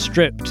Wire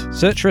Stripped.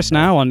 Search for us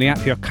now on the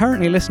app you're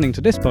currently listening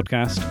to this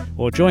podcast,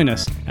 or join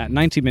us at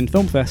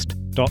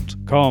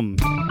 90minfilmfest.com.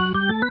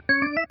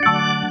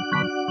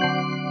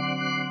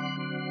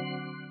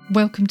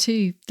 Welcome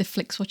to the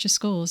Flixwatcher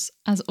scores.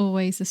 As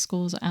always, the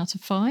scores are out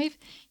of 5.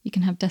 You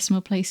can have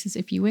decimal places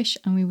if you wish,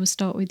 and we will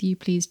start with you,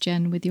 please,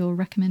 Jen, with your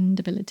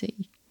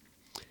recommendability.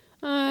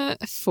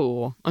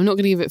 4. I'm not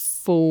going to give it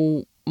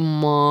full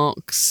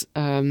marks,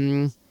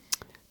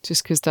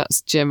 just because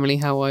that's generally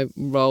how I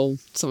roll.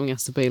 Something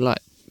has to be like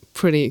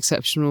pretty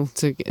exceptional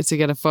to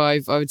get a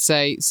 5, I would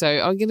say. So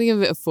I'm going to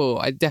give it a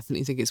 4. I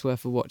definitely think it's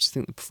worth a watch. I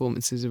think the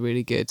performances are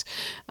really good,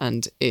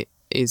 and it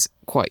is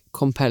quite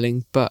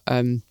compelling, but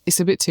it's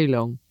a bit too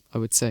long, I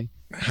would say.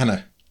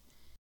 Hannah?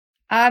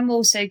 I'm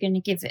also going to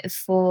give it a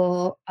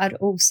 4. I'd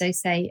also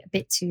say a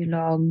bit too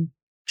long,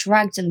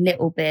 dragged a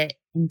little bit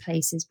in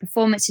places.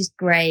 Performance is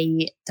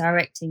great,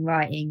 directing,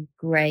 writing,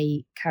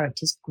 great,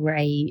 characters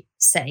great,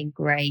 setting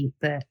great,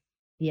 but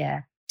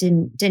yeah,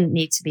 didn't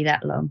need to be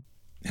that long.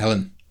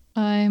 Helen?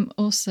 I'm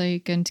also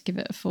going to give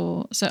it a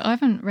 4. So I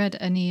haven't read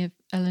any of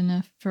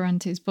Elena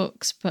Ferrante's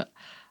books, but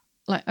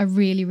like I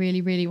really, really,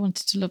 really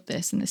wanted to love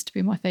this and this to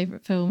be my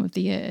favourite film of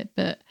the year,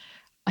 but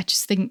I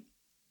just think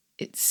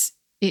it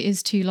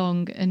is too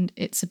long and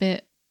it's a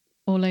bit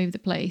all over the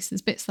place.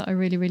 There's bits that I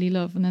really, really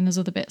love, and then there's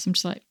other bits I'm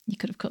just like, you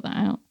could have cut that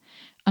out.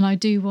 And I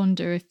do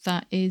wonder if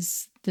that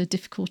is the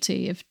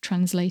difficulty of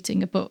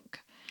translating a book,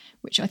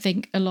 which I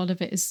think a lot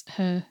of it is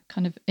her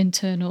kind of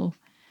internal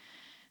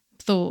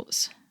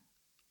thoughts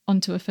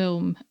onto a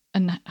film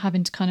and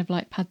having to kind of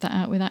like pad that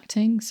out with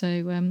acting.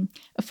 So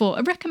a 4.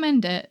 I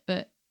recommend it,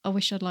 but I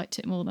wish I'd liked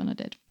it more than I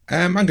did.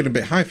 I'm going a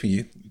bit high for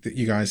you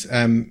guys.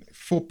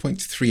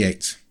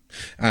 4.38.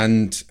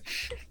 And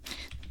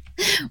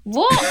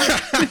what?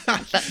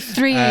 That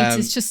 3.8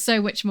 is just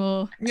so much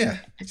more. Yeah,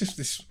 just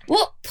this.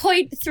 What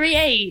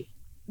 0.38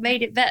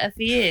 made it better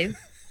for you?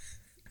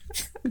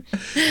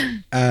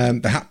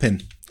 The hat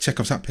pin,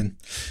 Chekhov's hat pin.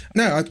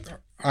 No,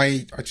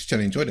 I just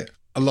generally enjoyed it.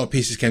 A lot of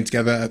pieces came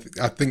together.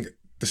 I think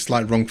the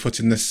slight wrong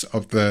footedness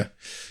of the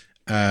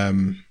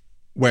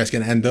where it's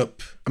going to end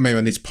up, maybe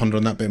I need to ponder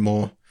on that a bit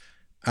more.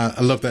 I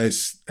love that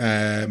it's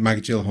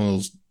Maggie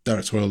Gyllenhaal's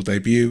directorial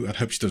debut. I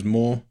hope she does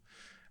more.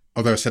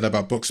 Although I said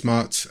about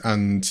Booksmart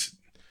and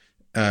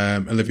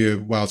Olivia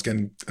Wilde's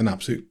getting an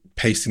absolute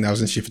pasting now,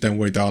 isn't she, for Don't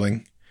Worry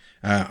Darling?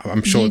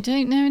 I'm sure... You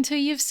don't know until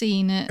you've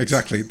seen it.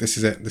 Exactly. This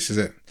is it.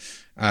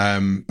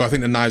 But I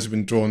think the knives have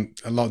been drawn,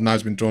 a lot of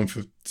knives have been drawn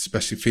for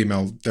especially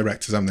female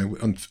directors, haven't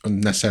they?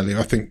 Unnecessarily,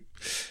 I think.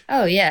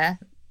 Oh, yeah.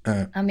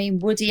 I mean,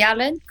 Woody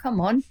Allen, come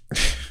on.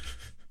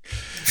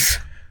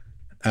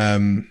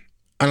 And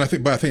I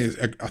think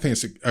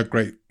it's a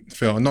great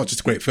film, and not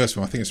just a great first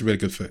film. I think it's a really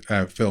good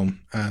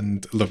film,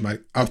 and I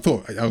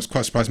was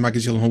quite surprised Maggie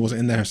Gyllenhaal wasn't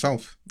in there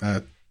herself.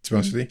 To be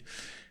honest with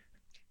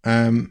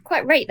you,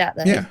 quite rate that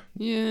though.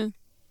 Yeah.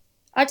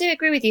 I do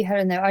agree with you,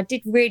 Helen. Though I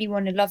did really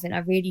want to love it. I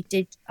really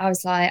did. I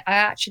was like, I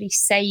actually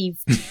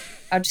saved.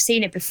 I'd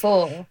seen it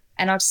before,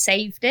 and I'd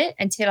saved it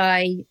until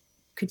I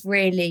could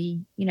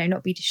really,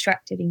 not be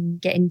distracted and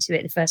get into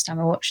it the first time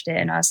I watched it.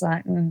 And I was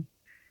like,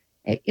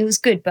 it was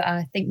good, but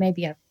I think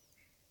maybe I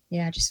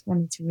just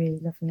wanted to really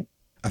love it.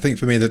 I think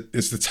for me that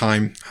it's the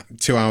time.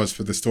 2 hours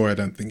for the story, I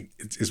don't think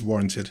it is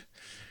warranted.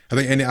 I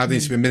think there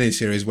needs to be a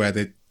miniseries where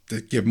they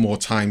give more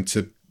time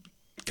to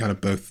kind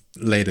of both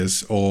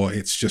ladies, or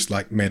it's just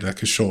like made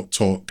like a short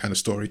talk kind of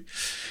story.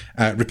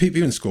 Repeat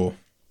viewing score,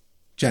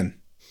 Jen.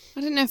 I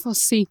don't know if I'll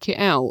seek it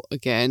out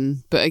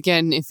again, but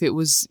again, if it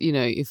was,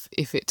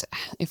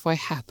 if I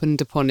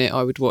happened upon it,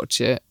 I would watch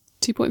it.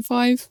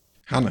 2.5.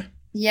 Hannah.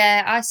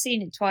 Yeah, I've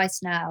seen it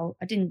twice now.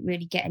 I didn't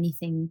really get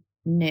anything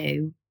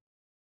new.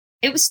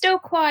 It was still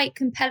quite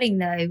compelling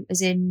though,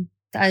 as in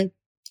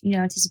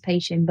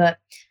anticipation. But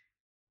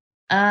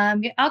I'll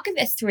give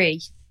it a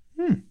 3.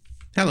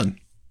 Helen.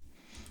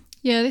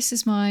 Yeah, this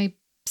is my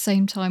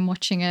same time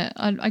watching it.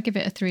 I give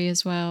it a 3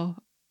 as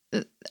well.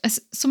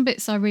 Some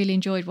bits I really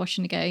enjoyed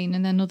watching again,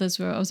 and then others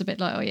where I was a bit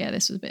like, oh yeah,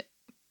 this was a bit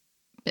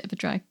of a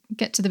drag.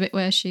 Get to the bit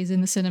where she's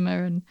in the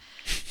cinema, and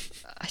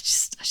I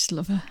just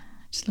love her.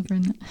 I just love her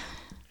in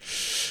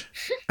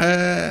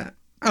it.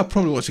 I'll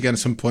probably watch again at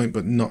some point,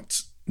 but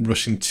not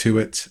rushing to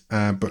it.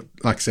 But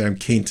like I say, I'm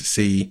keen to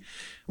see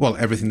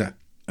everything that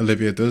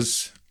Olivia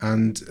does,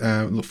 and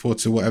look forward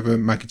to whatever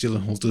Maggie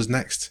Gyllenhaal does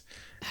next.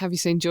 Have you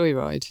seen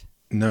Joyride?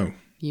 No.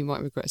 You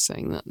might regret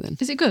saying that then.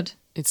 Is it good?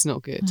 It's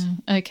not good.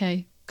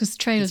 Okay, because the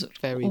trailers look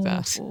very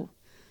bad.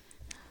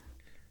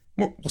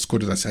 What score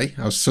did I say?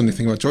 I was suddenly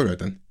thinking about Joyride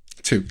then.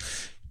 2.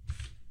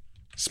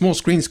 Small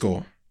screen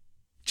score,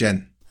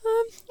 Jen.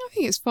 I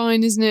think it's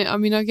fine, isn't it? I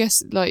mean, I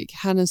guess like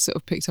Hannah sort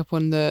of picked up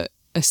on the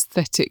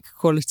aesthetic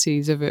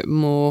qualities of it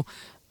more.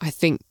 I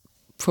think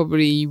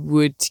probably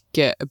would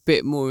get a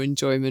bit more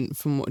enjoyment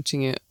from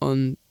watching it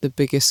on the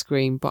bigger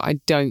screen, but I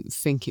don't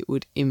think it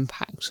would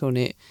impact on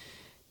it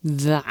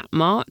that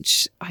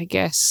much. I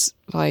guess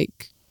I'd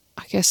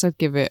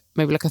give it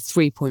maybe like a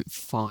 3.5.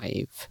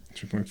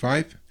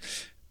 3.5.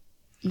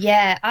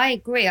 Yeah, I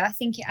agree. I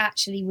think it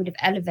actually would have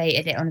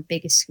elevated it on a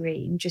bigger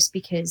screen, just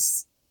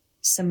because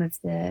some of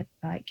the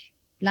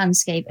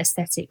landscape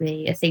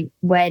aesthetically, I think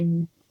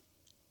when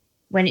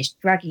it's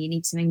draggy, you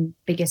need something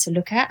bigger to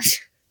look at.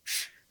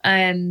 So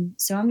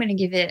I'm going to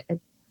give it a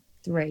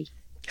 3.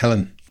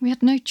 Helen. We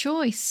had no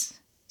choice.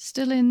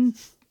 Still in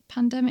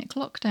pandemic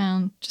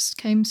lockdown. Just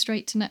came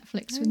straight to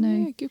Netflix with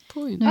no. Yeah, good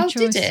point. No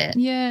choice. Did it?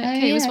 Yeah.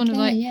 Okay. It was one of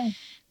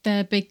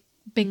their big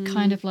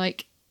kind of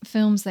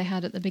films they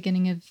had at the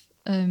beginning of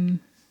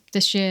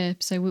this year.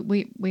 So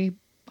we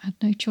had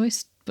no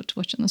choice but to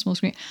watch it on the small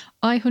screen.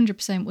 I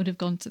 100% would have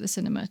gone to the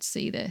cinema to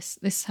see this.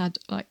 This had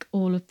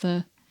all of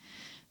the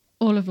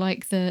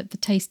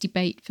tasty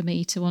bait for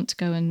me to want to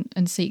go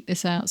and seek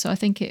this out. So I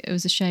think it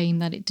was a shame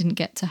that it didn't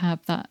get to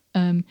have that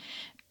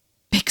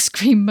big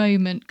screen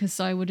moment, because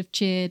I would have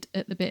cheered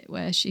at the bit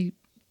where she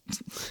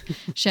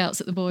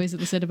shouts at the boys at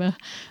the cinema.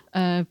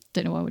 Don't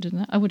know why I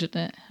wouldn't. I would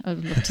have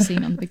loved to see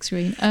it on the big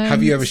screen.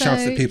 Have you ever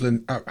shouted at people?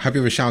 Have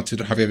you ever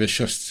shouted? Or have you ever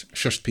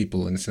shushed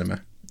people in the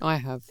cinema? I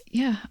have.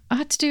 Yeah, I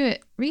had to do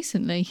it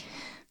recently.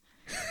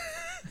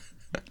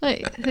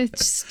 They're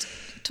just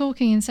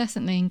talking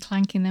incessantly and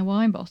clanking their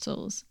wine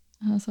bottles.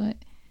 I was like,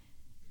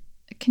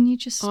 can you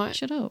just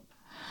shut up?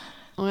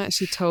 I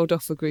actually told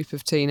off a group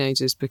of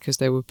teenagers because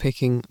they were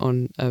picking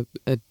on a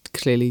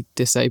clearly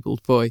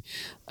disabled boy.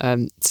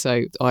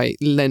 So I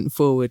leant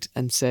forward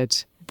and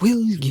said,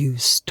 "Will you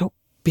stop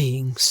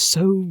being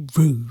so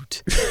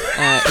rude?"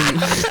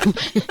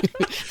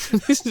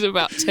 This is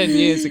about 10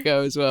 years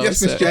ago as well.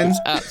 Yes, Miss Jen. It's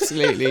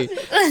absolutely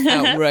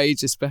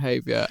outrageous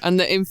behaviour.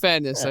 And in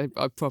fairness,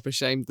 I proper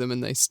shamed them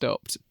and they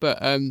stopped. But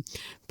I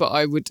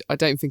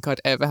don't think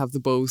I'd ever have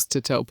the balls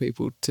to tell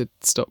people to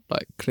stop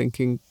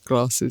clinking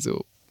glasses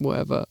or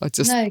whatever. I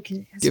just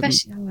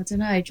especially I don't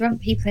know,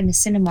 drunk people in the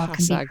cinema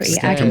can be pretty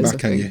aggressive. Come back,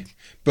 can you?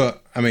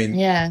 But I mean,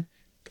 yeah.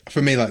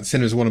 For me,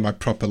 cinema is one of my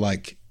proper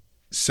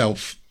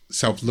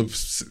self-love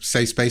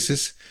safe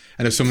spaces,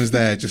 and if someone's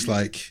there just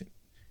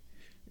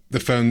the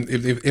phone,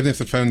 even if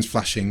the phone's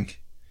flashing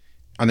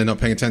and they're not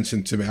paying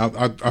attention to me,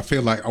 I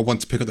feel like I want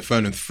to pick up the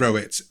phone and throw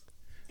it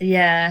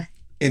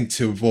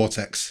into a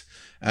vortex.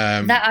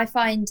 That I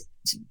find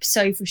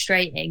so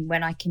frustrating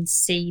when I can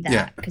see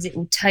that, because it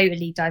will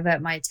totally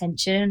divert my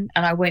attention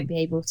and I won't be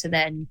able to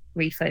then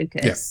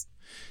refocus. Yeah.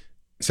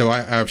 So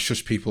I've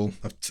shushed people.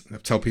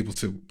 I've told people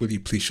to, will you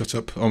please shut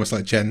up? Almost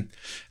like Jen.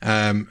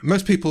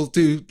 Most people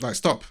do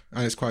stop,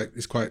 and it's quite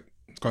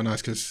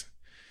nice because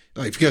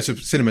if you go to a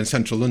cinema in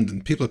central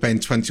London, people are paying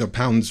 £20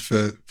 odd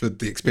for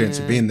the experience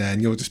of being there,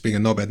 and you're just being a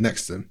knobhead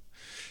next to them.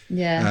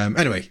 Yeah.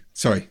 Anyway,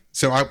 sorry.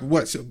 So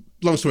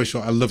long story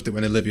short, I loved it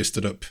when Olivia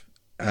stood up.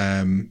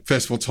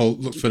 First of all,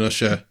 looked for an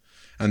usher,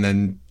 and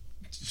then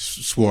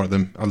swore at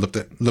them. I loved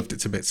it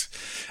to bits.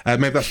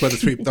 Maybe that's where the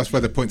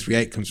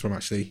 0.38 comes from,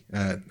 actually.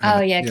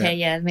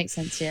 That makes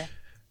sense. Yeah.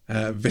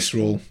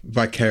 Visceral,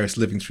 vicarious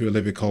living through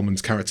Olivia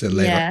Colman's character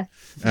Layla.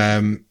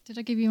 Yeah. Did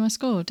I give you my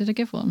score? Did I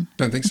give one?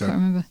 Don't think so. I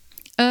can't remember.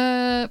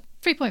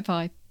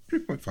 3.5.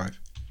 3.5.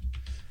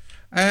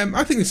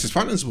 I think this is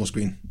fun on small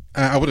screen.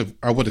 I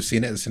would have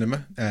seen it at the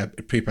cinema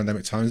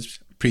pre-pandemic times,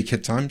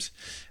 pre-kid times.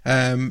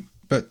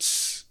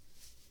 But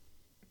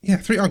yeah,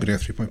 I'm going to go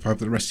 3.5 for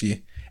the rest of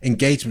you.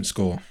 Engagement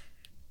score.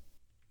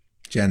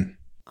 Jen.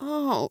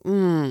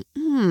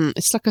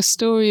 It's like a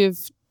story of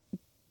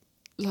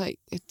like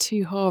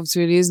two halves,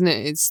 really, isn't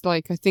it? It's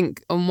like, I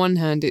think on one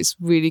hand it's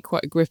really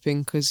quite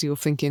gripping because you're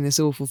thinking this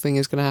awful thing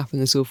is going to happen,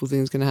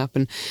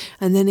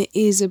 and then it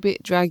is a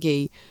bit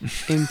draggy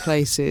in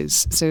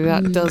places, so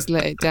that does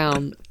let it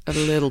down a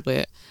little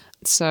bit.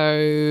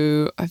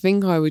 So I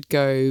think I would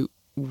go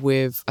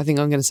with, I think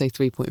I'm going to say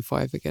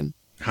 3.5 again.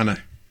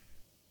 Hannah.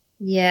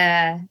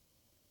 Yeah,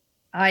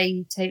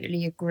 I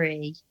totally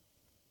agree.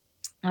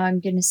 I'm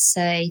going to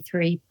say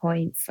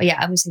 3.5. Yeah,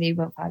 I'm going to say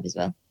 3.5 as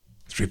well.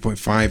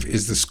 3.5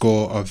 is the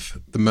score of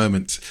the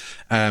moment.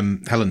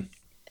 Helen?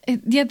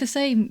 The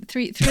same,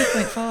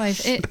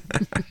 3.5.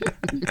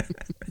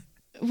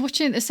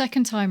 Watching it the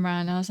second time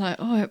round, I was like,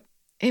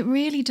 it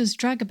really does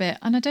drag a bit.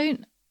 And I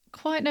don't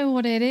quite know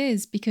what it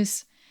is,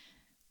 because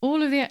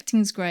all of the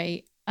acting's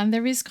great. And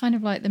there is kind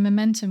of like the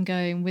momentum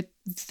going with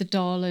the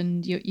doll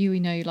and you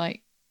know,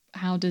 like,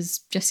 how does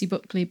Jessie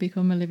Buckley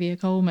become Olivia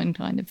Colman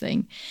kind of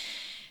thing.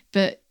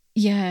 But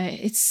yeah,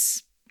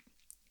 it's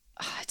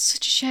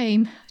such a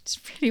shame. I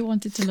just really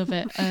wanted to love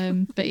it.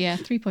 But yeah,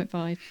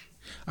 3.5.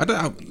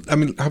 I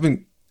mean,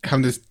 having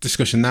this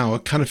discussion now, I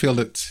kind of feel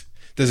that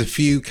there's a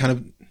few kind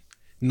of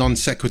non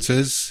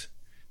sequiturs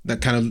that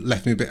kind of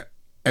left me a bit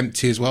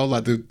empty as well.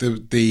 Like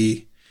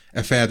the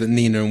affair that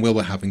Nina and Will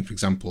were having, for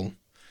example.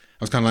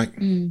 I was kind of like,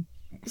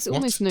 there's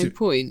almost no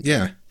point.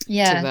 Yeah. To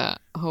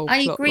that whole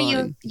I plot agree.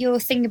 line. Your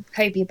thing,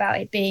 Kobe, about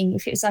it being,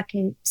 if it was like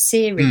a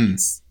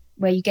series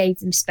where you gave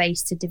them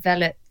space to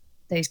develop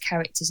those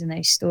characters and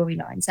those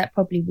storylines, that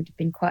probably would have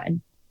been quite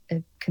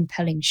a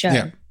compelling show.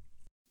 Yeah.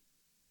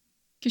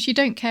 Because you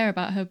don't care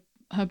about her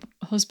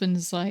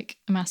husband's like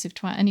a massive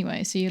twat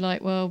anyway. So you're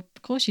like, well,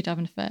 of course you'd have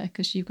an affair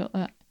because you've got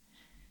that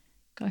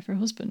guy for a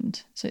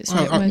husband. So it's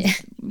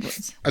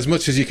as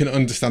much as you can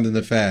understand an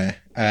affair,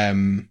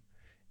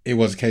 it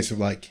was a case of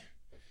like,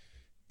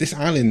 this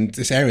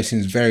area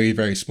seems very,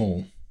 very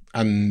small,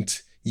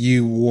 and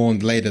you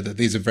warned later that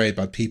these are very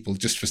bad people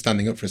just for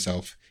standing up for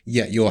herself,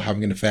 yet you're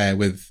having an affair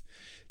with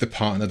the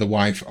partner, the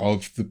wife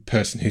of the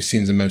person who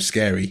seems the most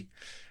scary.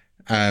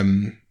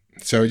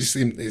 So it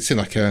seemed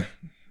like I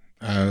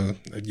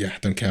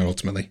don't care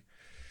ultimately.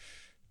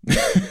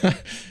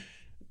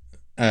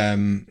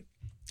 And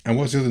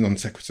what was the other non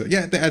sequitur?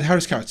 Yeah, the Ed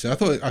Harris character. I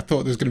thought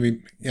there was going to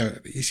be,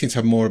 he seemed to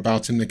have more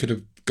about him. They could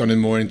have gone in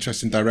a more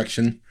interesting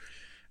direction,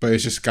 but it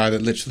was just a guy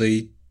that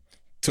literally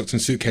took some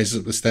suitcases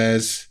up the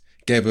stairs,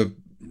 gave her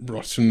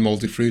rotten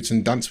mouldy fruit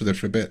and danced with her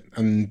for a bit,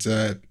 and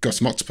got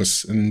some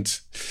octopus. And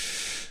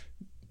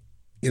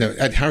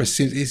Ed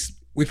Harris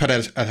we've had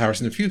Ed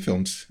Harris in a few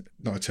films,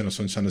 not Eternal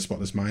Sunshine of the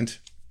Spotless Mind,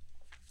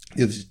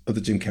 the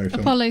other Jim Carrey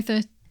film. Apollo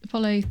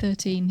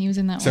 13, he was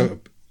in that one. So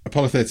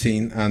Apollo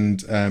 13 and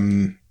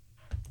the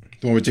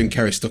one with Jim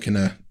Carrey stuck in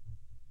a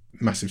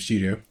massive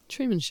studio.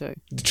 Truman Show.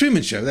 The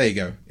Truman Show, there you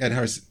go. Ed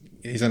Harris,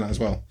 he's in that as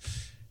well.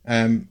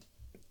 Ed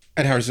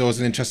Harris is always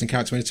an interesting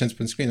character when he turns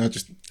up on screen. I'm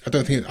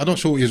not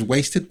sure he was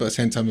wasted, but at the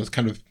same time I was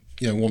kind of,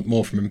 want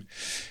more from him.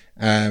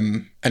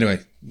 Anyway,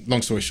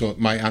 long story short,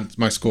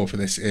 my score for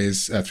this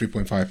is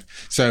 3.5.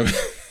 So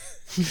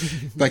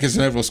that gives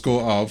an overall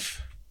score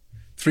of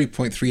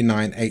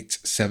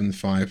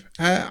 3.39875.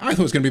 I thought it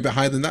was going to be a bit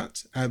higher than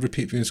that.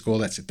 Repeat viewing score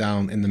lets it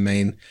down in the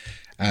main.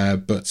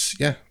 But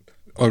yeah,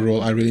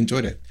 overall, I really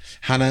enjoyed it.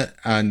 Hannah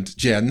and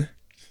Jen,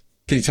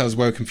 can you tell us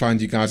where we can find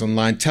you guys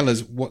online? Tell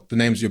us what the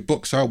names of your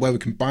books are, where we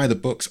can buy the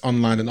books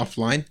online and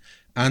offline,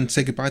 and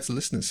say goodbye to the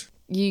listeners.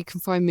 You can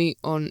find me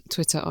on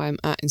Twitter. I am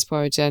at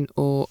InspireJen,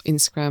 or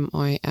Instagram.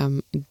 I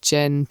am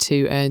Jen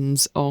 2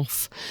 N's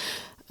off,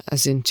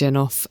 as in Jen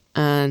off.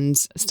 And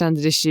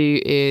Standard Issue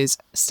is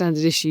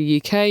Standard Issue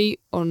UK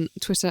on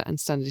Twitter and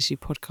Standard Issue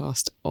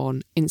Podcast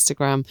on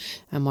Instagram.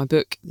 And my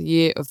book, The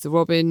Year of the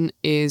Robin,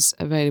 is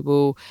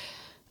available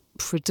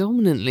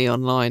predominantly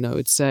online, I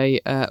would say,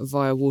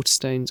 via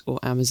Waterstones or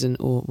Amazon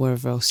or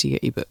wherever else you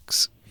get your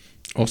books.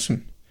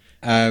 Awesome.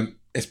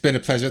 It's been a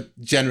pleasure.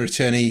 Jen,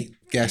 returnee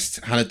guest.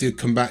 Hannah, do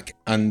come back.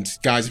 And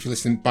guys, if you're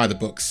listening, buy the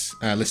books,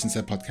 listen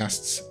to their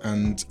podcasts,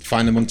 and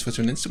find them on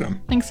Twitter and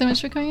Instagram. Thanks so much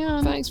for coming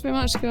on. Thanks very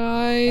much,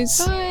 guys.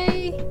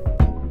 Bye.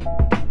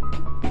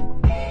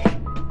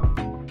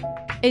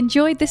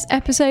 Enjoyed this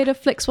episode of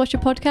FlixWatcher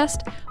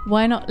Podcast?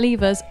 Why not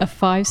leave us a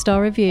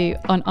 5-star review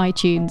on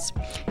iTunes?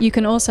 You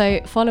can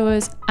also follow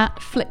us at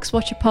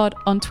FlixWatcherPod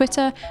on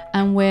Twitter,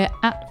 and we're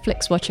at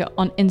FlixWatcher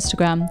on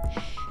Instagram.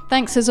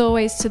 Thanks as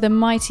always to the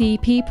mighty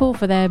people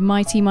for their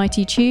mighty,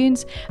 mighty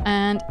tunes,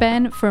 and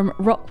Ben from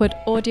Rockwood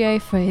Audio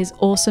for his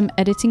awesome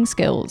editing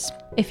skills.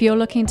 If you're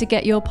looking to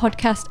get your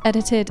podcast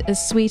edited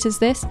as sweet as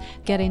this,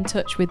 get in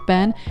touch with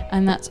Ben,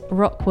 and that's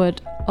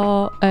Rockwood,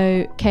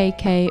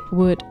 ROKK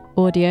Wood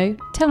Audio.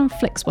 Tell him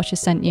Flixwatcher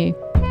sent you.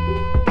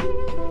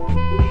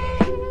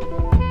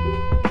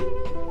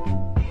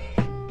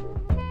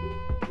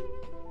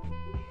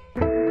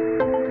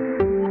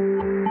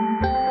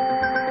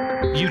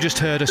 You just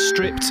heard a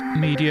Stripped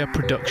Media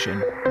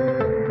production.